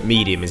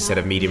medium instead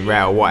of medium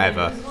rare or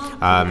whatever,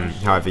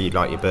 however you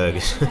like your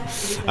burgers.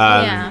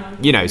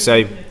 You know,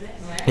 so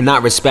in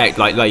that respect,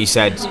 like you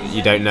said,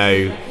 you don't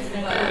know,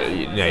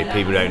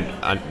 people don't,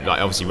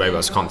 like, obviously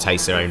robots can't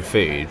taste their own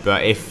food,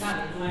 but if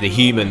the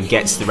human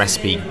gets the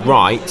recipe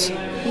right,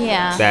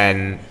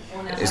 then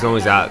as long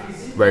as that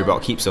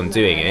robot keeps on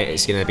doing it,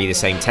 it's going to be the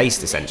same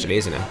taste essentially,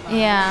 isn't it?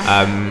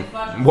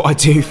 What I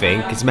do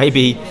think is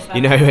maybe,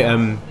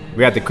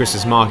 we had the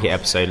Christmas market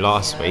episode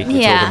last week.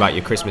 We talked about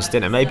your Christmas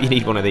dinner. Maybe you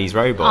need one of these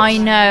robots. I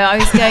know. I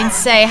was going to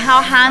say,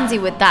 how handy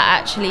would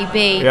that actually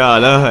be? Yeah, I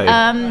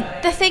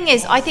know. The thing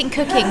is, I think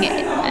cooking,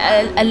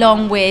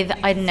 along with,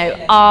 I don't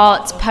know,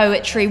 art,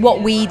 poetry,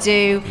 what we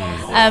do,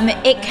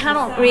 it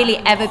cannot really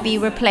ever be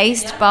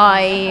replaced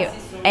by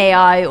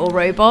AI or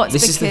robots.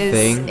 This is the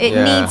thing. It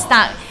needs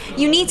that.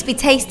 You need to be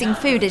tasting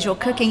food as you're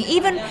cooking.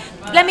 Even,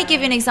 let me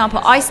give you an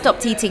example. I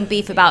stopped eating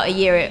beef about a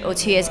year or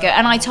 2 years ago,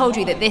 and I told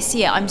you that this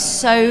year I'm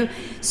so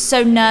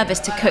nervous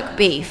to cook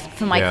beef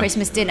for my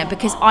Christmas dinner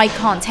because I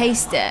can't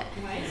taste it.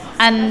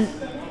 And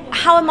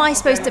how am I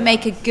supposed to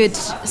make a good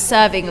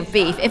serving of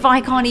beef if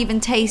I can't even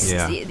taste,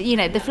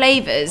 the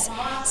flavours?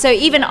 So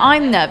even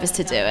I'm nervous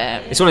to do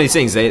it. It's one of these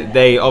things.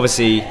 They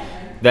obviously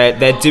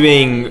they're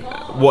doing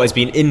what has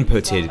been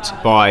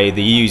inputted by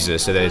the user,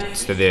 so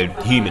the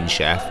human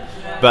chef.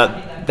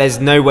 But there's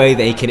no way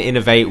they can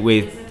innovate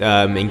with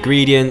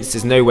ingredients.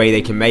 There's no way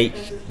they can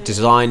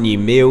design new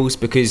meals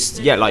because,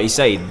 like you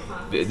say,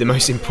 the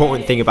most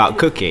important thing about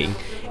cooking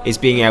is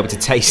being able to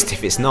taste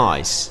if it's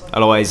nice.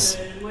 Otherwise,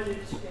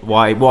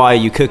 why are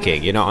you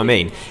cooking? You know what I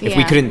mean? If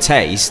we couldn't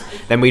taste,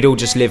 then we'd all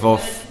just live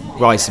off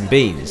rice and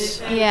beans.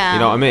 Yeah. You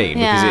know what I mean?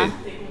 Yeah.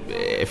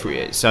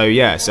 Because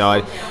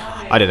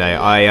I don't know.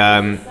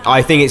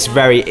 I think it's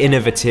very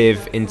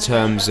innovative in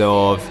terms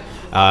of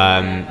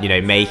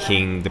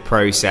making the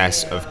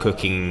process of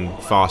cooking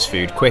fast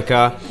food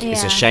quicker.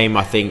 It's a shame.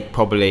 I think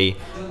probably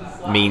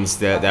means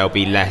that there'll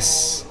be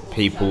less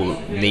people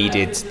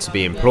needed to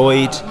be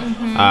employed.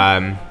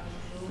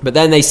 But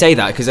then they say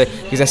that because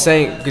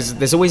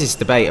there's always this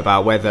debate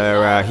about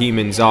whether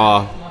humans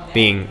are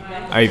being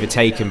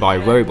overtaken by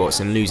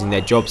robots and losing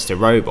their jobs to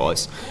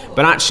robots.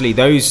 But actually,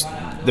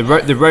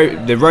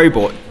 the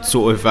robot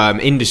sort of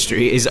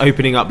industry is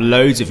opening up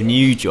loads of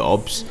new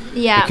jobs.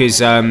 Because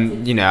at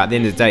the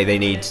end of the day, they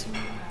need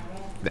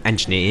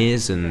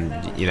engineers and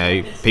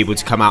people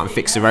to come out and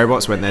fix the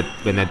robots when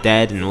they're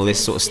dead and all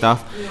this sort of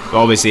stuff. But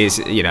obviously it's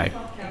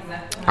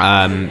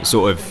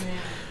sort of,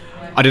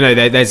 I don't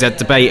know, there's a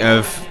debate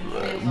of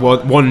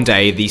one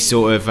day these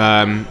sort of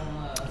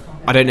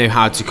I don't know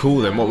how to call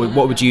them.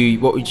 What would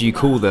you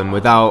call them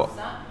without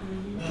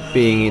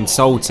being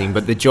insulting?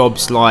 But the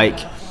jobs like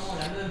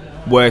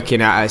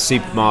working at a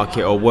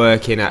supermarket or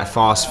working at a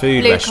fast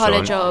food restaurant,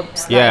 blue collar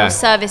jobs, or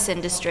service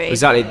industry.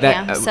 Exactly.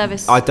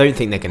 Service. I don't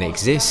think they're going to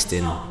exist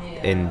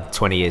in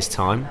 20 years'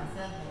 time.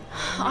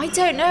 I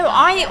don't know.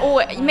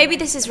 Maybe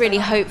this is really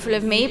hopeful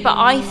of me, but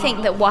I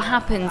think that what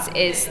happens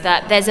is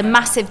that there's a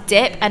massive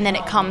dip and then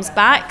it comes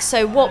back.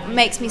 So what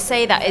makes me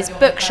say that is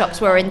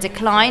bookshops were in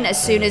decline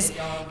as soon as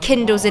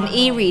Kindles and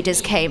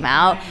e-readers came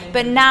out,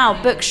 but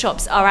now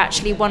bookshops are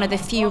actually one of the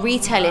few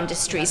retail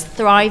industries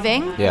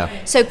thriving. Yeah.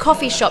 So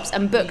coffee shops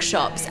and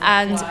bookshops,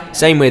 and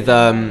same with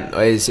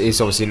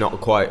it's obviously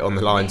not quite on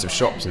the lines of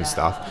shops and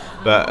stuff,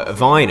 but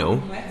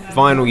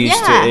vinyl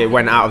used to, it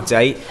went out of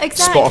date.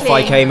 Exactly.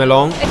 Spotify came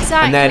along.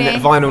 Exactly. And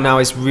then vinyl now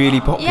is really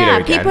popular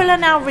again. People are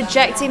now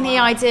rejecting the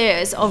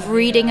ideas of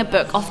reading a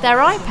book off their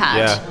iPad.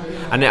 Yeah.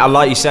 And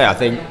like you say, I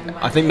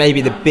think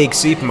maybe the big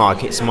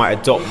supermarkets might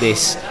adopt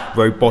this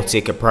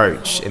robotic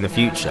approach in the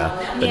future,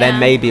 but then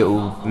maybe it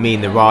will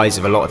mean the rise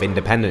of a lot of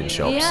independent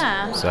shops.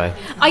 Yeah. So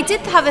I did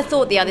have a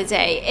thought the other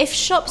day. If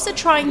shops are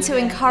trying to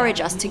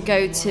encourage us to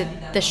go to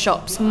the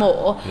shops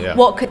more,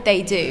 what could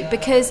they do?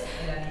 Because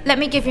let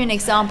me give you an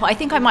example. I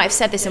think I might have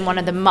said this in one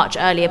of the much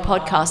earlier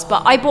podcasts,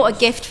 but I bought a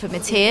gift for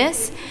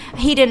Matthias.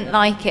 He didn't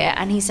like it,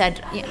 and he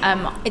said,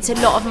 it's a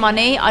lot of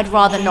money, I'd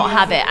rather not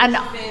have it. And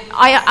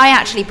I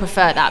actually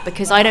prefer that,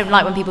 because I don't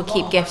like when people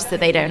keep gifts that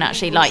they don't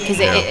actually like, because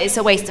it's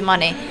a waste of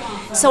money.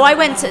 So I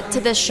went to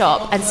the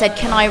shop and said,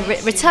 can I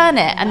return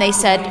it? And they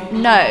said,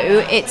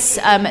 no, it's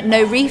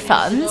no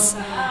refunds.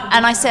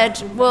 And I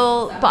said,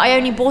 well, but I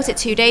only bought it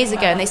 2 days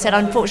ago. And they said,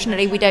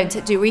 unfortunately, we don't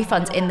do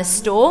refunds in the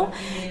store.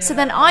 So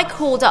then I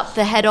called up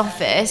the head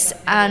office,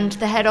 and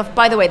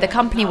by the way, the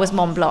company was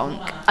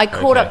Montblanc. I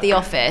called up the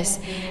office,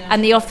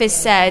 and the office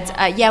said,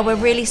 we're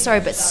really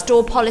sorry, but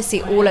store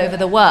policy all over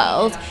the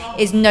world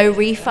is no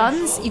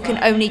refunds. You can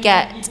only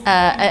get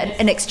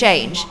an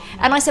exchange.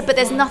 And I said, but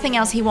there's nothing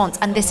else he wants,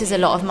 and this is a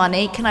lot of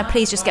money. Can I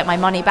please just get my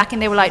money back?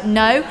 And they were like,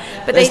 no.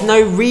 But there's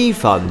no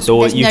refunds,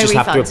 or you just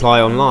have to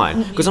apply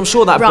online? Because I'm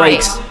sure that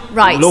breaks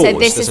laws, so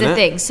this is the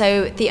thing.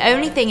 So the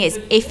only thing is,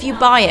 if you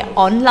buy it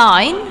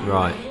online,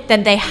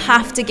 then they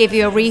have to give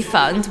you a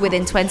refund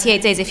within 28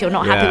 days if you're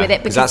not happy with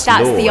it, because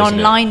that's the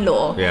online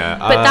law. Yeah.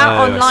 But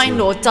that online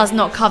law does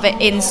not cover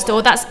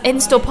in-store. That's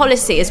in-store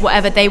policy is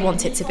whatever they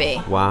want it to be.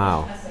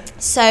 Wow.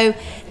 So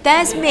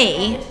there's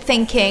me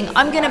thinking,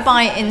 I'm going to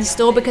buy it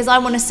in-store because I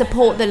want to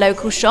support the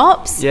local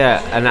shops.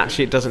 Yeah, and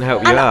actually it doesn't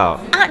help you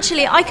out.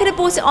 Actually, I could have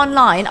bought it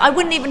online. I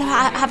wouldn't even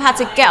have had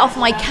to get off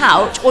my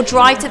couch or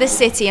drive to the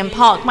city and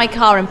park my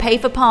car and pay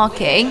for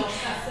parking.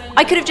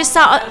 I could have just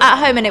sat at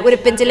home and it would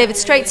have been delivered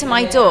straight to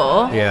my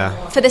door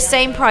for the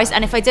same price.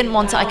 And if I didn't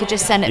want it, I could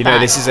just send it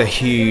back. This is a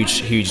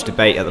huge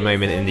debate at the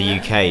moment in the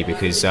UK,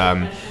 because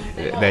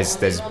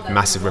there's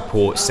massive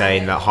reports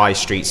saying that high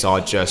streets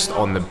are just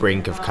on the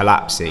brink of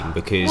collapsing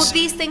because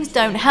these things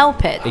don't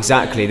help it.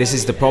 Exactly, this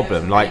is the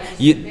problem.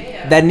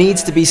 There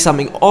needs to be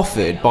something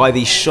offered by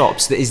these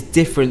shops that is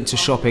different to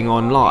shopping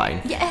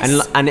online.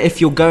 Yes. And if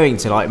you're going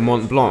to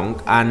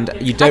Montblanc and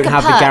you don't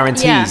have the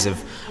guarantees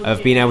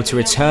of being able to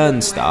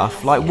return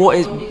stuff,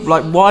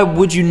 why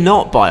would you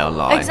not buy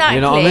online? Exactly.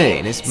 You know what I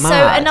mean? It's mad.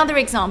 So another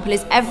example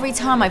is, every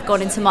time I've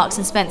gone into Marks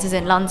and Spencer's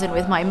in London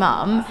with my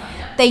mum,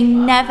 they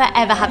never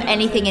ever have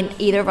anything in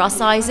either of our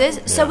sizes.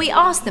 So we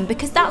ask them,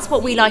 because that's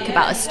what we like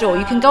about a store.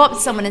 You can go up to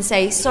someone and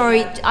say,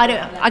 sorry,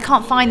 I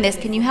can't find this,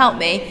 can you help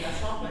me?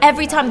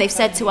 Every time they've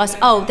said to us,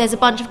 oh, there's a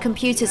bunch of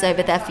computers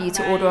over there for you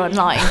to order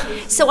online.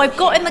 So I've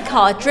got in the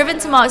car, driven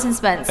to Marks and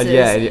Spencer's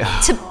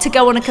to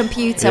go on a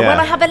computer when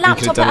I have a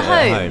laptop at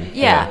home.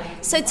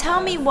 So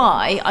tell me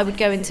why I would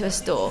go into a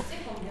store.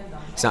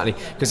 Exactly.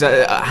 Because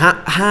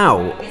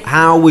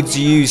how would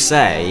you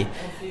say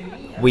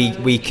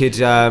we could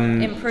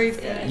improve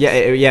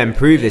this.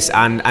 Improve this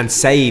and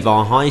save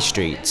our high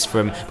streets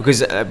from,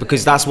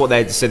 because that's what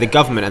the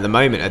government at the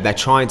moment, they're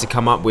trying to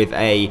come up with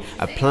a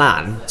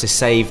plan to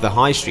save the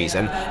high streets,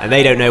 and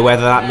they don't know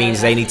whether that means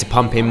they need to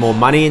pump in more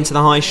money into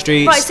the high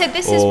streets. Right, so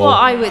this is what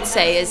I would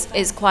say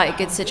is quite a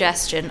good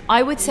suggestion.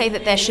 I would say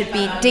that there should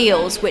be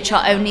deals which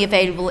are only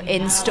available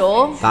in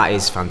store. That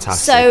is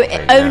fantastic. So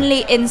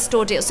only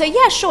in-store deals. So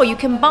yeah, sure, you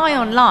can buy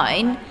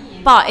online,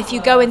 but if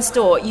you go in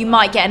store, you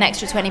might get an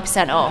extra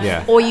 20%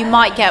 off, or you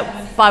might get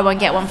buy one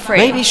get one free.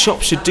 Maybe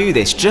shops should do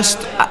this, just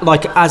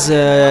as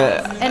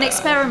an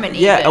experiment.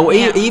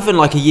 Even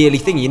like a yearly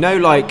thing. In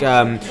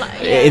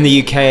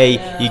the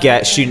UK, you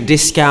get student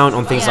discount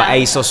on things like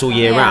ASOS all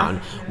year round.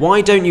 Why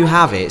don't you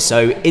have it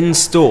so in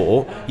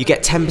store you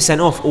get 10%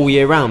 off all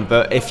year round,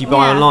 but if you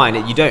buy online,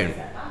 you don't?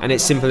 and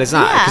it's simple as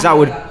that. Because that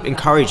would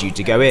encourage you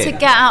to go in, to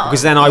get out.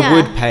 Because then I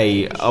would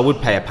pay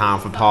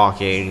 £1 for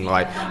parking.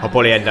 Like I'll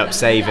probably end up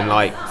saving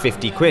like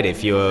 50 quid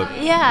if you're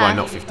well,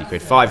 not 50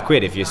 quid, 5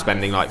 quid if you're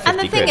spending like 50 quid.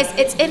 And the thing is,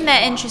 it's in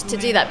their interest to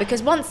do that,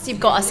 because once you've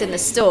got us in the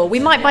store, we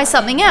might buy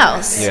something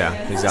else. Yeah,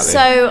 exactly.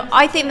 So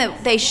I think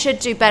that they should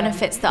do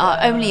benefits that are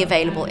only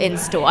available in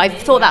store. I've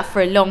thought that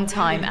for a long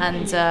time,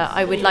 and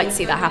I would like to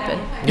see that happen.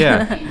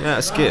 Yeah,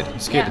 that's good.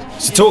 It's good. Yeah.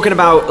 So talking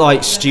about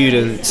like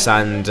students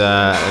and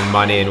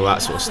money and all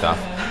that sort of stuff,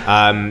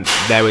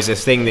 there was a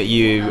thing that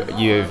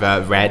you've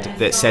read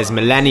that says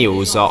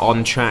millennials are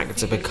on track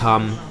to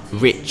become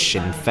rich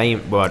and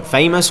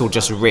famous, or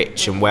just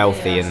rich and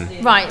wealthy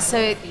and right.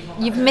 So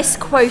you've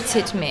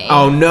misquoted me.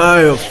 Oh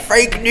no,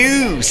 fake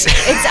news.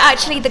 It's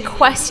actually the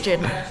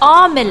question: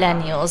 are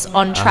millennials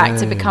on track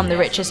to become the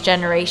richest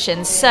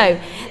generation? So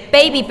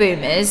baby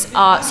boomers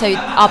are, so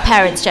our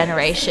parents'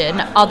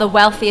 generation, are the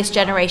wealthiest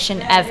generation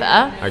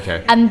ever.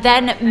 Okay. And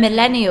then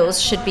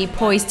millennials should be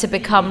poised to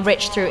become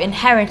rich through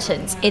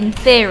inheritance, in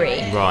theory.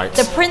 Right.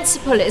 The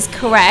principle is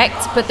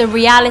correct, but the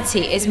reality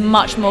is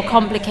much more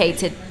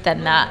complicated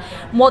than that.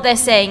 What they're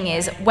saying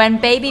is, when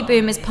baby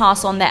boomers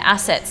pass on their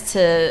assets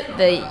to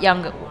the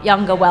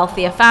younger,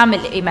 wealthier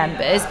family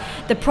members,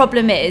 the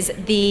problem is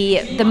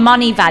the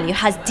money value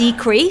has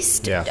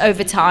decreased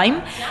over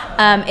time.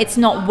 It's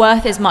not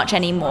worth as much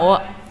anymore.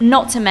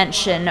 Not to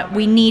mention,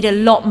 we need a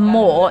lot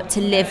more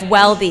to live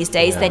well these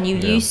days than you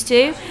used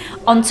to.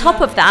 On top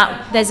of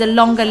that, there's a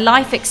longer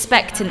life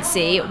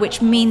expectancy,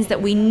 which means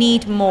that we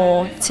need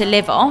more to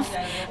live off,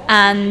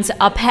 and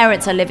our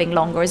parents are living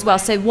longer as well.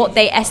 So what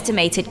they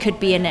estimated could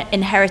be an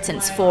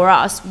inheritance for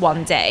us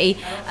one day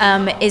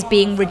is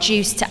being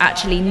reduced to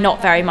actually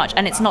not very much,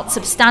 and it's not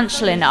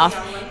substantial enough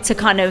to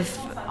kind of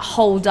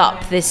hold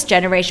up this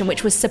generation,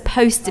 which was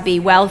supposed to be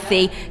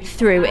wealthy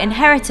through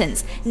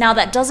inheritance. Now,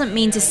 that doesn't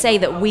mean to say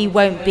that we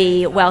won't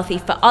be wealthy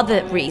for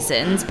other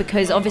reasons,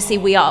 because obviously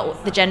we are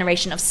the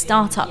generation of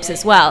startups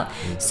as well.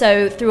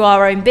 So through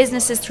our own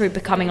businesses, through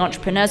becoming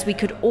entrepreneurs, we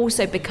could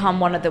also become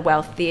one of the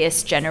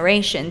wealthiest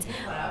generations.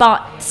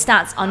 But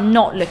stats are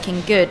not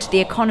looking good.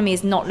 The economy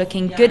is not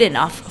looking good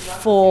enough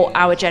for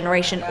our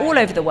generation all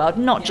over the world,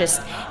 not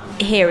just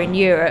here in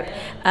Europe.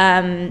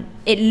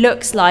 It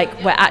looks like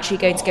we're actually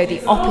going to go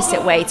the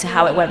opposite way to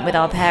how it went with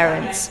our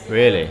parents.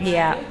 Really?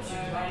 Yeah.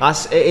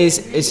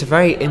 It's a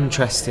very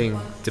interesting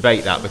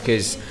debate, that,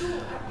 because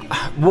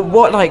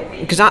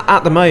because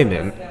at the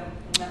moment,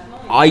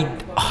 I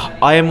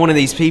am one of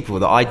these people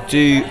that I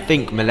do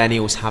think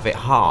millennials have it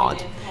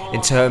hard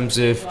in terms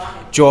of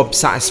job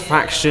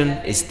satisfaction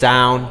is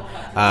down.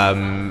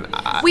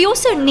 We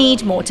also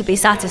need more to be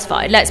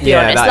satisfied, let's be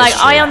honest. Like,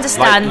 I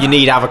understand, like, you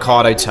need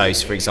avocado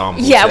toast, for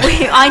example.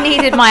 I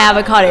needed my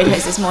avocado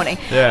toast this morning.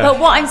 But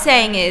what I'm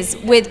saying is,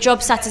 with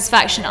job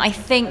satisfaction, I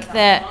think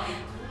that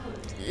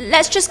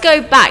let's just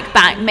go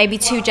back maybe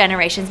 2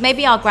 generations,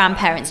 maybe our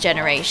grandparents'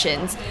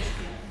 generations.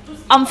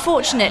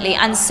 Unfortunately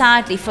and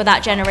sadly for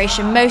that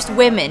generation, most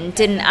women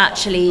didn't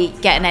actually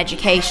get an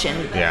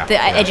education,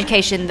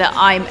 education that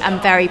I'm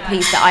very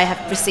pleased that I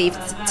have received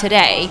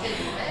today.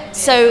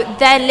 So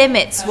their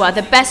limits were,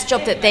 the best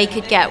job that they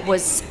could get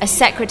was a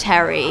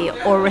secretary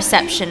or a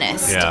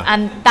receptionist,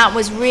 and that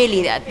was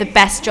really the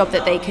best job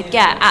that they could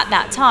get at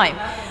that time.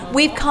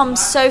 We've come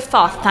so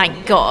far,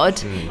 thank God,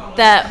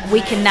 that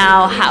we can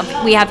now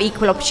have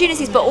equal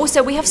opportunities, but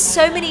also we have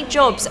so many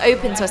jobs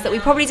open to us that we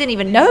probably didn't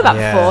even know about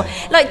before.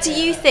 Like, do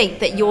you think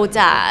that your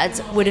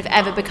dad would have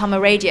ever become a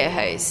radio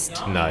host?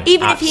 No,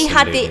 even if he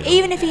had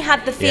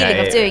the feeling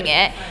of doing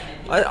it.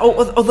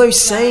 Although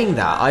saying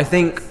that, I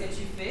think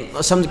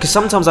because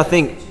sometimes I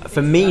think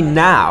for me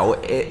now,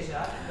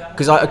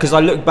 because I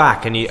look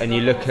back and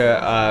you look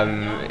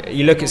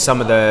at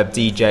some of the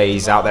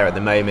DJs out there at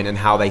the moment and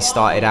how they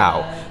started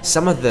out.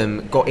 Some of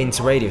them got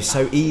into radio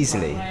so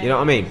easily, you know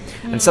what I mean?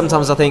 And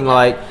sometimes I think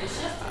like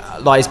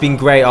it's been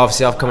great.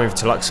 Obviously, I've come over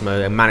to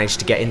Luxembourg and managed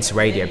to get into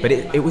radio, but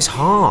it was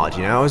hard,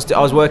 you know. I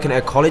was working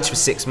at a college for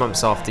 6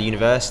 months after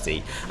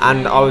university,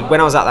 and when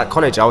I was at that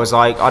college, I was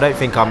like, I don't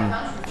think I'm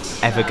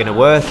ever going to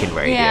work in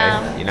radio.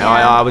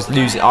 I was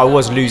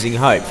losing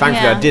hope.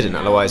 Thankfully I didn't,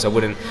 otherwise I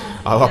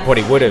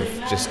probably would have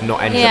just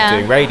not ended up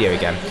doing radio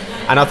again.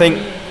 And I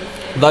think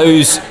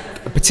those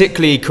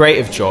particularly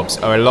creative jobs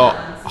are a lot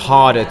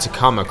harder to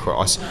come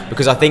across,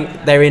 because I think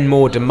they're in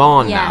more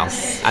demand now,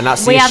 and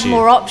that's the issue. We have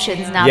more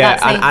options now.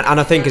 And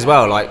I think as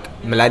well, like,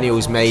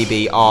 millennials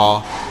maybe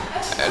are,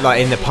 like,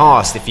 in the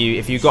past, if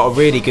you got a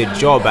really good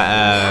job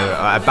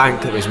at a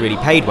bank that was really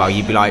paid well,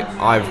 you'd be like,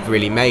 I've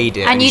really made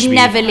it, and you'd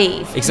never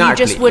leave.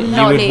 Exactly. You just would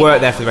not leave. You would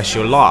work there for the rest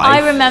of your life.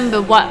 I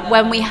remember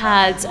when we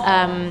had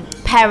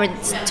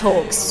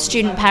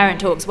student parent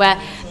talks, where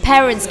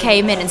parents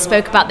came in and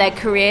spoke about their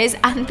careers,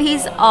 and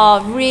these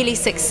are really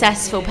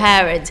successful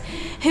parents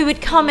who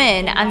would come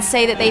in and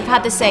say that they've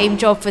had the same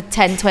job for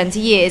 10, 20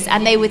 years,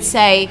 and they would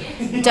say,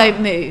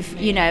 don't move,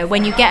 you know,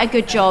 when you get a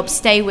good job,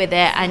 stay with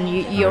it,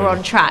 and you're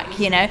on track,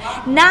 you know.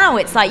 Now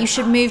it's like you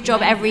should move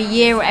job every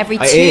year or every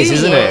 2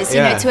 years, you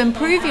know, to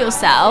improve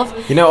yourself.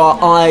 You know,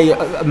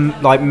 I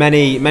like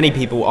many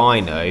people I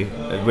know,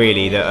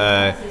 really, that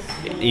are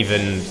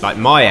even like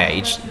my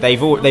age,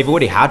 they've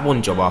already had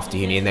one job after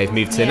uni and they've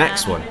moved to the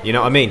next one. You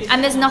know what I mean?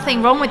 And there's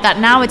nothing wrong with that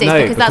nowadays,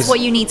 because that's what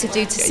you need to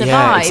do to survive.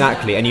 Yeah,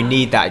 exactly. And you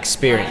need that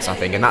experience, I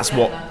think, and that's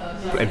what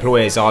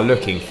employers are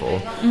looking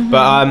for.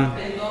 But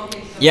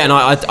yeah, and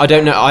I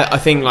don't know. I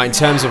think, like, in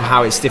terms of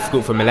how it's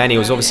difficult for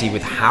millennials, obviously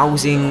with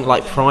housing,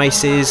 like,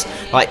 prices,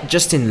 like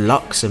just in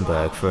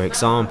Luxembourg, for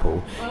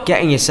example,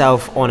 getting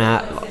yourself on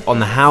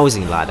the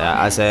housing ladder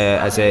as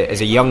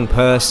a young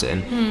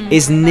person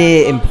is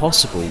near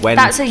impossible. When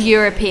that's a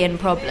European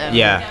problem.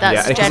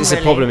 Yeah, because it's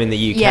a problem in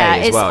the UK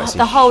as well. It's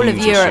the whole of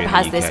Europe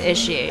has this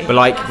issue. But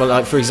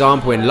like for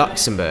example, in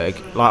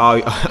Luxembourg,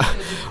 like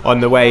on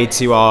the way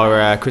to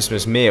our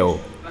Christmas meal,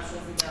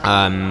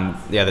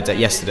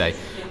 yesterday.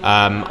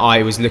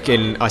 I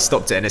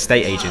stopped at an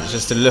estate agent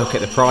just to look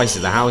at the price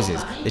of the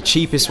houses. The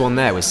cheapest one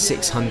there was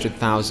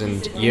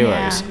 600,000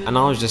 euros, and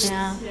I was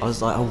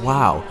like, oh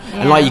wow.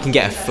 And like, you can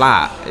get a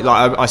flat.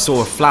 Like I saw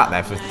a flat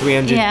there for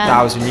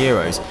 300,000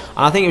 euros, and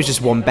I think it was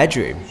just one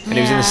bedroom, and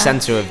it was in the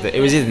centre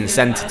in the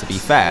centre, to be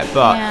fair,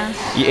 but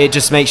it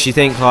just makes you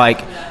think,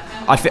 like,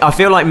 I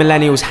feel like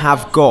millennials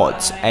have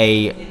got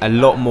a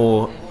lot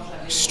more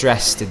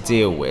stress to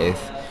deal with,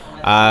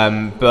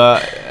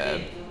 but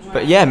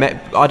yeah,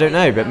 I don't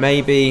know. But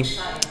maybe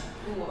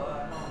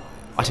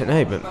I don't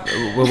know. But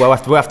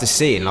we'll have to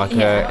see in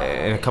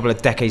in a couple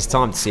of decades'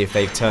 time to see if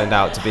they've turned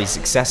out to be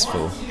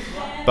successful.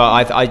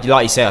 But I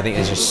like you say, I think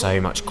there's just so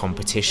much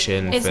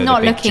competition. It's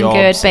not looking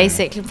good,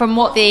 basically. From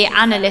what the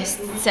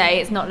analysts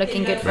say, it's not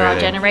looking good for our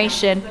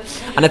generation.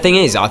 And the thing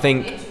is, I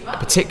think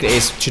particularly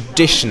it's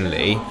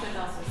traditionally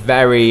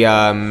very.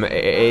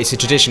 It's a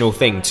traditional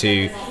thing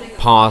to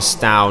pass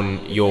down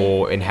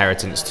your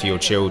inheritance to your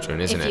children,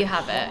 isn't it? If you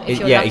have it.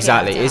 Yeah,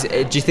 exactly.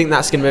 Do you think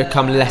that's going to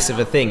become less of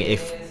a thing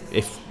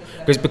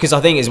because I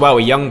think as well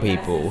with young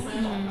people,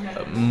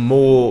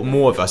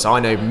 more of us. I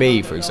know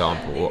me, for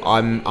example.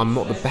 I'm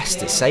not the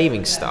best at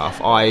saving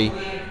stuff. I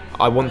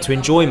want to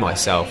enjoy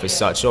myself as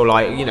such, or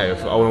like, you know,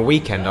 if on a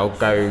weekend I'll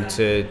go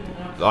to.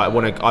 I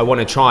want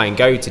to try and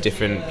go to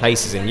different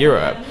places in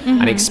Europe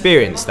and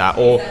experience that,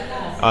 or.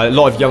 A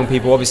lot of young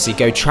people obviously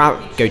go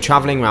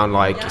travelling around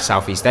like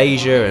Southeast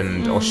Asia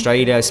and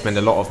Australia, spend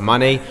a lot of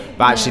money,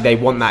 but actually they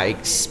want that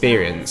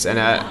experience. And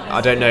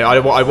I don't know,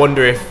 I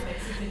wonder if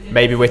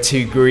maybe we're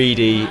too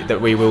greedy,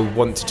 that we will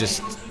want to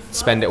just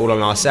spend it all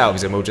on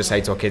ourselves, and we'll just say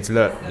to our kids,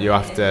 look, you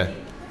have to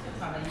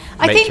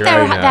I think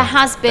there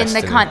has been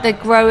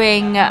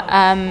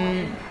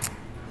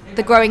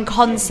the growing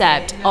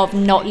concept of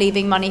not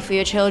leaving money for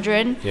your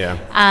children. Yeah.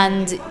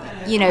 And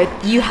you know,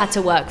 you had to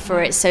work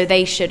for it, so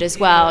they should as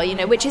well, you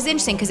know, which is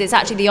interesting because it's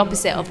actually the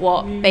opposite of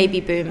what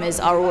baby boomers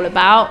are all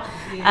about.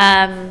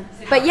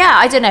 But yeah,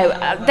 I don't know.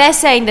 They're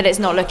saying that it's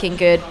not looking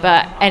good,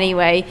 but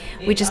anyway,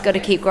 we just got to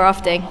keep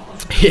grafting.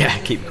 Yeah,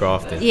 keep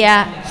grafting.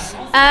 Yeah.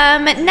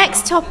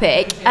 Next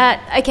topic.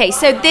 Okay,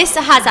 so this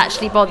has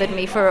actually bothered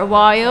me for a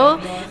while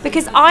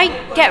because I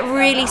get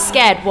really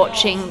scared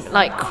watching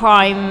like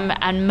crime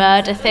and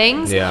murder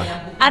things.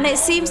 Yeah. And it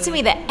seems to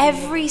me that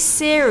every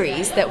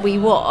series that we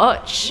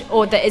watch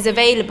or that is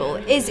available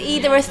is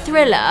either a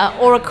thriller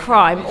or a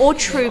crime or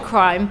true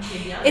crime.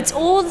 It's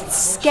all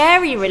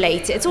scary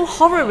related. It's all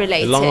horror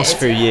related. The last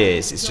few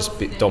years, it's just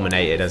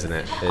dominated, hasn't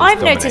it?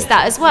 I've noticed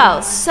that as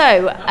well.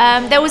 So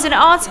there was an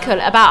article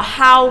about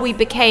how we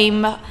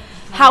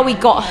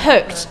got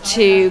hooked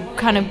to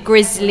kind of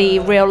grisly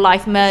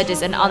real-life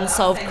murders and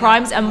unsolved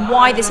crimes, and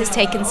why this has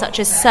taken such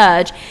a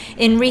surge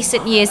in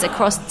recent years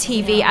across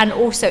TV and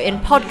also in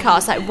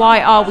podcasts. Like,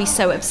 why are we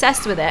so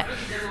obsessed with it?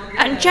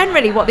 And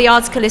generally what the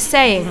article is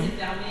saying,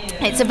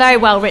 it's a very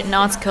well-written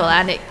article,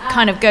 and it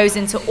kind of goes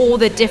into all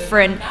the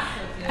different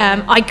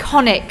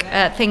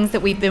iconic things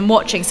that we've been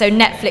watching. So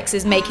Netflix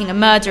is Making a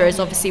Murderer is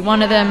obviously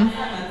one of them.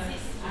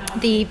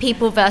 The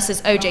People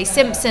versus O.J.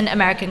 Simpson,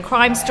 American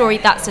Crime Story,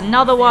 that's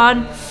another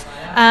one.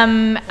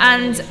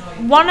 And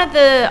one of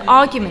the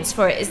arguments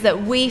for it is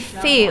that we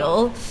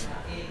feel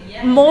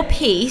more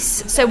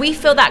peace, so we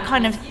feel that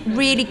kind of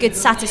really good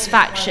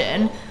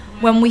satisfaction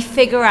when we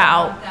figure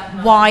out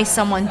why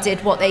someone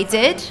did what they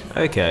did.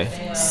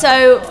 Okay.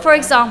 So, for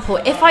example,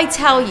 if I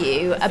tell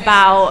you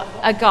about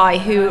a guy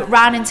who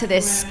ran into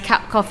this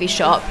coffee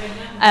shop,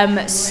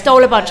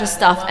 stole a bunch of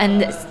stuff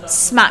and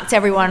smacked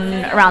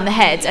everyone around the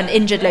head and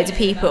injured loads of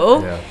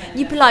people,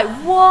 you'd be like,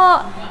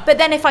 what? But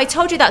then if I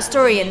told you that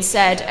story and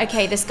said,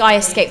 okay, this guy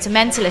escaped a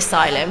mental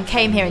asylum,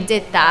 came here and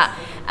did that,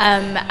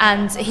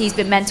 and he's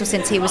been mental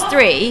since he was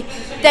 3,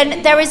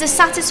 then there is a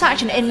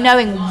satisfaction in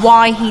knowing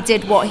why he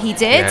did what he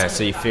did. Yeah,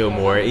 so you feel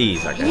more at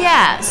ease, I guess.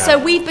 Yeah, so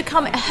we've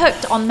become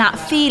hooked on that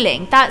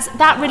feeling.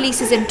 That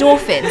releases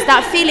endorphins.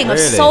 That feeling of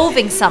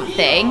solving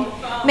something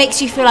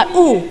makes you feel like,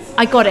 oh,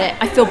 I got it,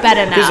 I feel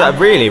better now. Because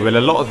really, with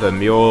a lot of them,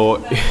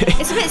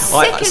 it's a bit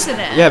sick, isn't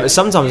it? Yeah, but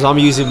sometimes I'm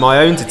using my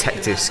own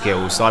detective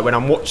skills, like when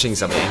I'm watching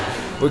something.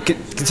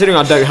 Considering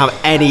I don't have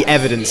any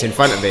evidence in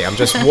front of me, I'm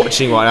just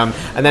watching and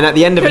then at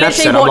the end of an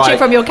episode, I'm like,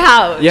 from your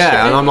couch.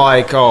 Yeah, and I'm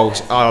like,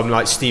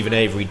 Stephen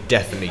Avery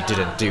definitely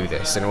didn't do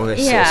this and all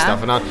this sort of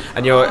stuff, but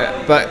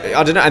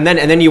I don't know, and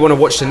then you want to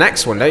watch the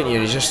next one, don't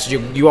you?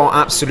 You are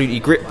absolutely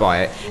gripped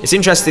by it. It's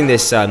interesting,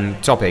 this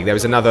topic. There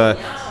was another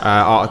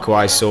article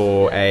I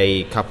saw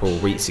a couple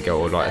of weeks ago,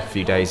 or like a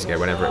few days ago,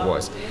 whenever it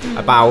was,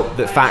 about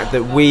the fact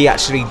that we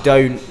actually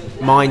don't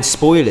mind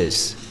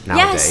spoilers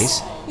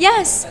nowadays.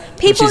 Yes,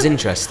 which is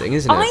interesting,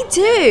 isn't it? I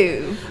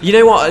do. You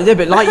know what? Yeah,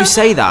 but like you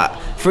say that.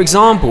 For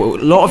example, a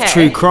lot of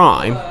true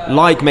crime,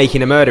 like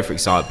Making a Murder, for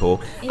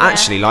example.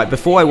 Actually, like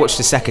before I watched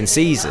the second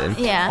season,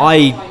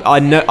 I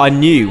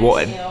knew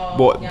what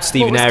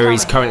Stephen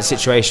Avery's current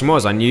situation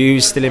was. I knew he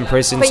was still in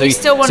prison, but so you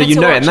still wanted to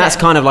watch and that's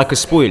kind of like a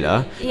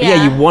spoiler. But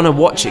yeah, you want to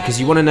watch it because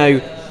you want to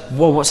know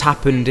what's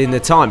happened in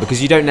the time,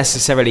 because you don't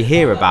necessarily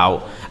hear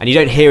about, and you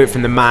don't hear it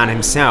from the man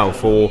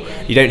himself, or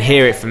you don't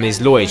hear it from his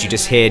lawyers. You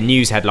just hear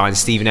news headlines: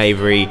 Stephen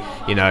Avery,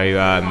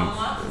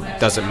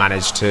 doesn't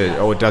manage to,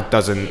 or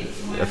doesn't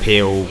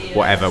appeal,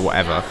 whatever.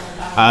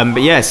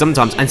 But yeah,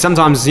 sometimes,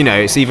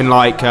 it's even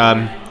like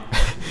I'm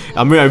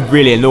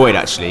really annoyed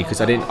actually, because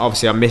I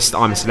missed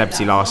I'm a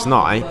Celebrity last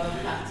night.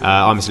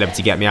 I'm a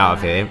Celebrity, Get Me Out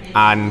of Here,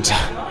 and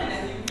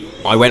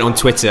I went on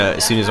Twitter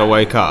as soon as I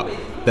woke up.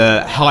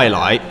 The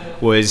highlight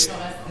was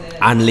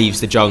Anne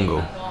leaves the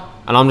jungle,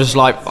 and I'm just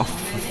like, oh,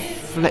 for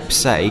flip's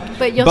sake.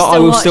 But I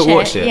will still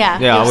watch it.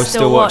 Yeah, I will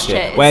still watch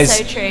it. Whereas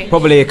so true.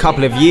 Probably a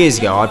couple of years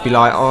ago, I'd be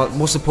like, oh,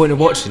 what's the point of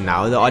watching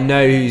now that I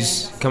know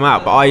who's come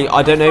out? But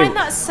I don't know. I find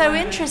that so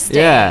interesting.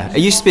 Yeah, it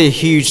used to be a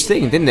huge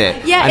thing, didn't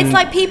it? Yeah, it's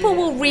like people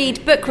will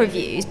read book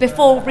reviews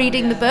before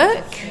reading the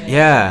book.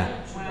 Yeah,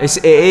 it's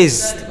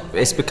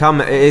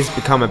become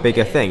a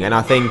bigger thing, and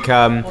I think.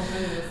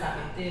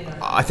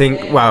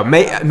 Well,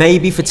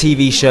 maybe for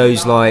TV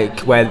shows like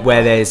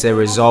where there's a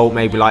result,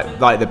 maybe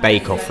like the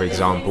Bake Off, for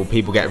example,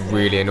 people get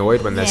really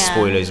annoyed when there's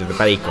spoilers of the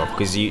Bake Off,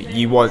 because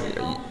you want,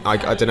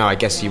 I don't know, I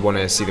guess you want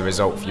to see the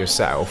result for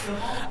yourself.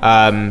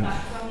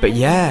 But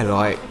yeah,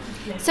 like.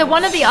 So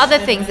one of the other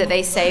things that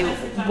they say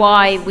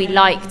why we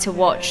like to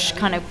watch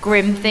kind of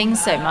grim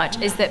things so much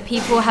is that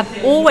people have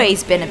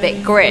always been a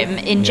bit grim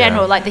in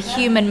general. Like the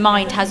human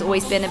mind has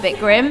always been a bit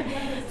grim.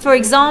 For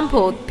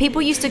example,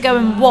 people used to go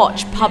and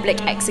watch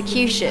public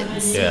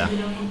executions. Yeah.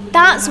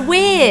 That's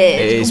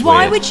weird. It is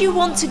Why weird. would you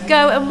want to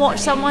go and watch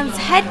someone's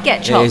head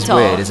get chopped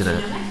off? It is weird, isn't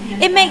it?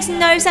 It makes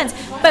no sense.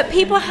 But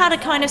people had a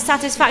kind of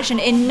satisfaction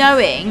in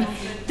knowing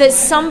that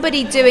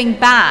somebody doing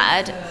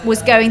bad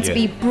was going to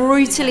be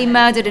brutally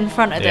murdered in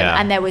front of them,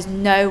 and there was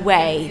no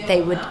way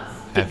they would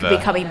be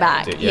coming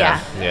back.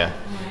 Yeah.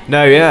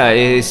 No,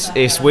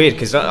 it's weird,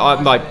 because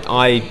I'm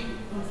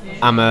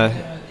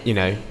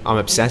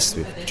obsessed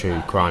with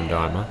true crime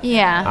drama.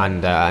 Yeah.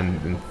 And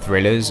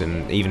thrillers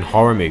and even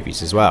horror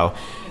movies as well.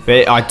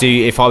 But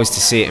if I was to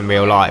see it in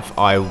real life,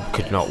 I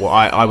could not.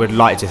 I would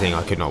like to think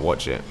I could not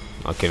watch it.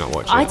 I cannot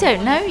watch it. I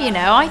don't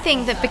know, I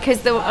think that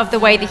because of the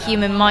way the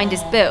human mind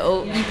is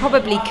built, you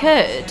probably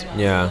could.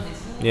 Yeah,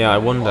 I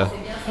wonder.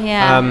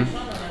 Yeah.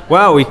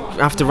 Well, we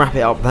have to wrap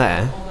it up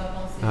there.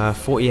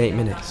 48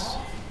 minutes.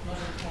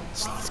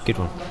 It's a good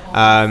one.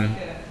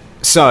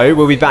 So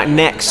we'll be back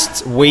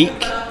next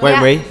week,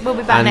 won't we? We'll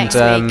be back next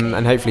week.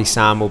 And hopefully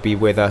Sam will be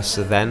with us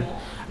then.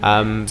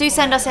 Do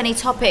send us any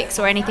topics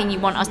or anything you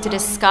want us to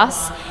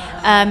discuss.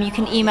 You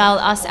can email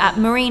us at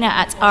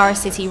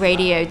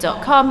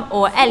marina@ourcityradio.com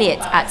or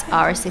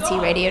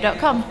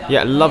elliot@ourcityradio.com.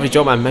 Yeah, lovely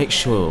job, and make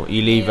sure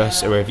you leave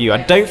us a review.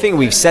 I don't think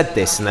we've said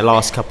this in the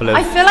last couple of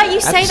I feel like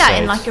you say episodes. that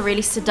in like a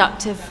really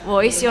seductive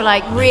voice. You're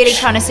like really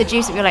trying to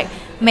seduce it. You're like,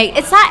 mate,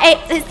 is that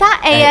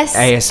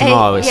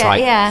ASMR? It's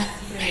like, yeah.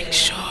 Make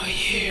sure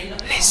you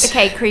listen.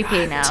 Okay,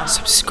 creepy now.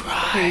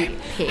 Subscribe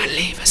Creepy. and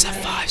leave us a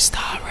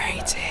 5-star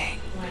rating.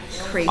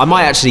 Creepy. I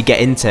might actually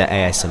get into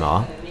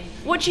ASMR.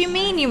 What do you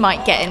mean you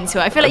might get into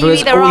it? I feel like you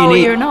either are or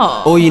you're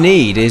not. All you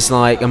need is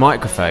like a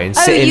microphone,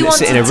 sit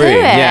in a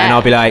room, and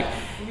I'll be like,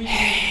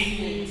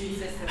 hey,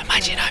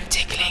 imagine I'm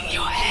tickling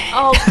your head.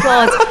 Oh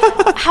God!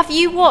 Have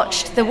you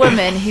watched the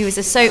woman who was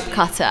a soap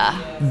cutter?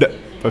 No.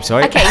 I'm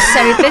sorry. Okay, so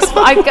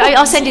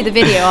I'll send you the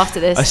video after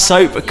this. A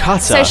soap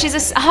cutter. So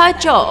her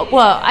job.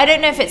 Well, I don't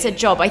know if it's a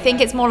job. I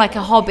think it's more like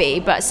a hobby.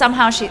 But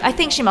somehow I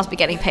think she must be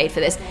getting paid for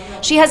this.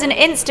 She has an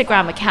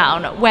Instagram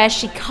account where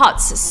she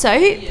cuts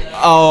soap.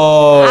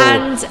 Oh.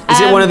 And is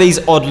it one of these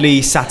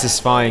oddly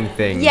satisfying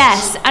things?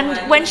 Yes. And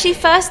when she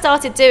first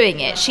started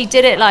doing it, she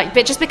did it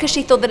but just because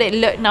she thought that it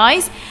looked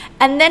nice.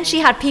 And then she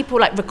had people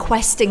like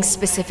requesting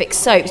specific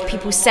soaps,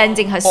 people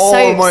sending her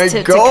soaps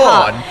to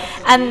cut.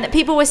 And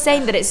people were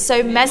saying that it's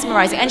so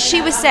mesmerizing. And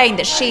she was saying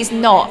that she's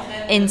not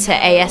into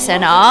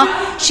ASMR.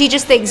 She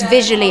just thinks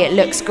visually it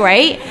looks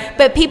great.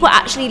 But people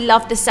actually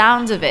love the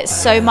sound of it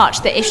so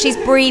much that if she's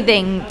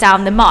breathing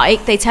down the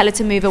mic, they tell her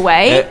to move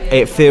away.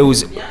 It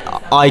feels...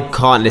 I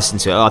can't listen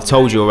to it. I've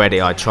told you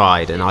already. I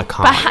tried and I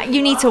can't. But you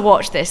need to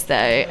watch this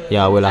though.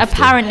 Yeah, I will.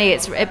 Apparently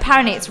it's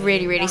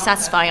really, really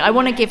satisfying. I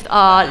want to give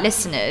our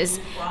listeners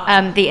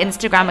the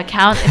Instagram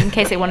account in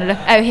case they want to look.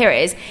 Oh, here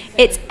it is.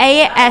 It's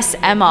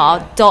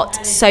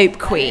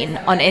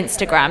asmr.soapqueen on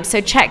Instagram. So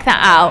check that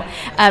out.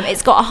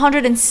 It's got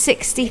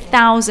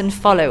 160,000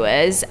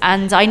 followers,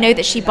 and I know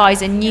that she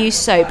buys a new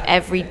soap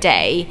every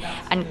day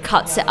and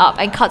cuts it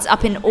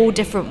up in all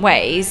different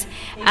ways.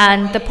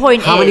 And the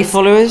point How many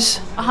followers?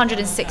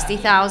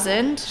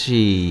 160,000.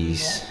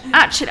 Jeez.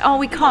 Actually,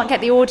 we can't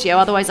get the audio,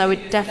 otherwise I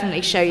would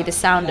definitely show you the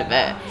sound of it.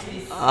 Yeah.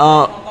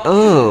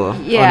 Oh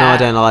no, I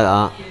don't like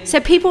that. So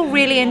people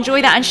really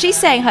enjoy that, and she's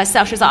saying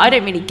herself, she's like, I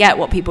don't really get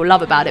what people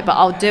love about it, but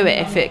I'll do it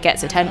if it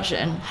gets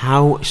attention.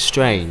 How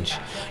strange.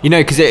 You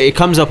know, because it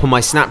comes up on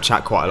my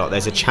Snapchat quite a lot.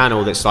 There's a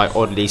channel that's like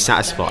oddly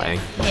satisfying.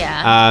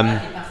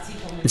 Yeah.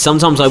 And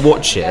sometimes I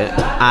watch it,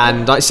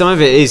 and like some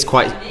of it is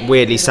quite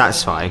weirdly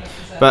satisfying,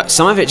 but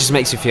some of it just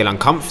makes me feel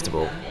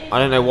uncomfortable. I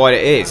don't know what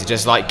it is. It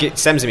just like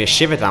sends me a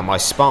shiver down my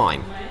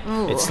spine.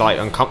 Ooh. It's like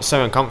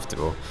so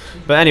uncomfortable.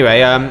 But anyway,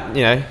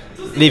 you know,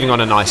 leaving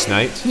on a nice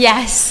note.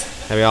 Yes.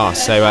 There we are.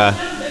 So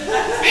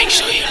make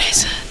sure you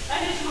listen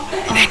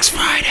next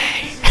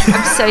Friday.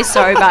 I'm so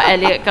sorry about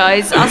Elliot,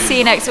 guys. I'll see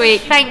you next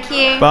week. Thank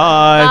you.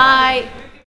 Bye. Bye.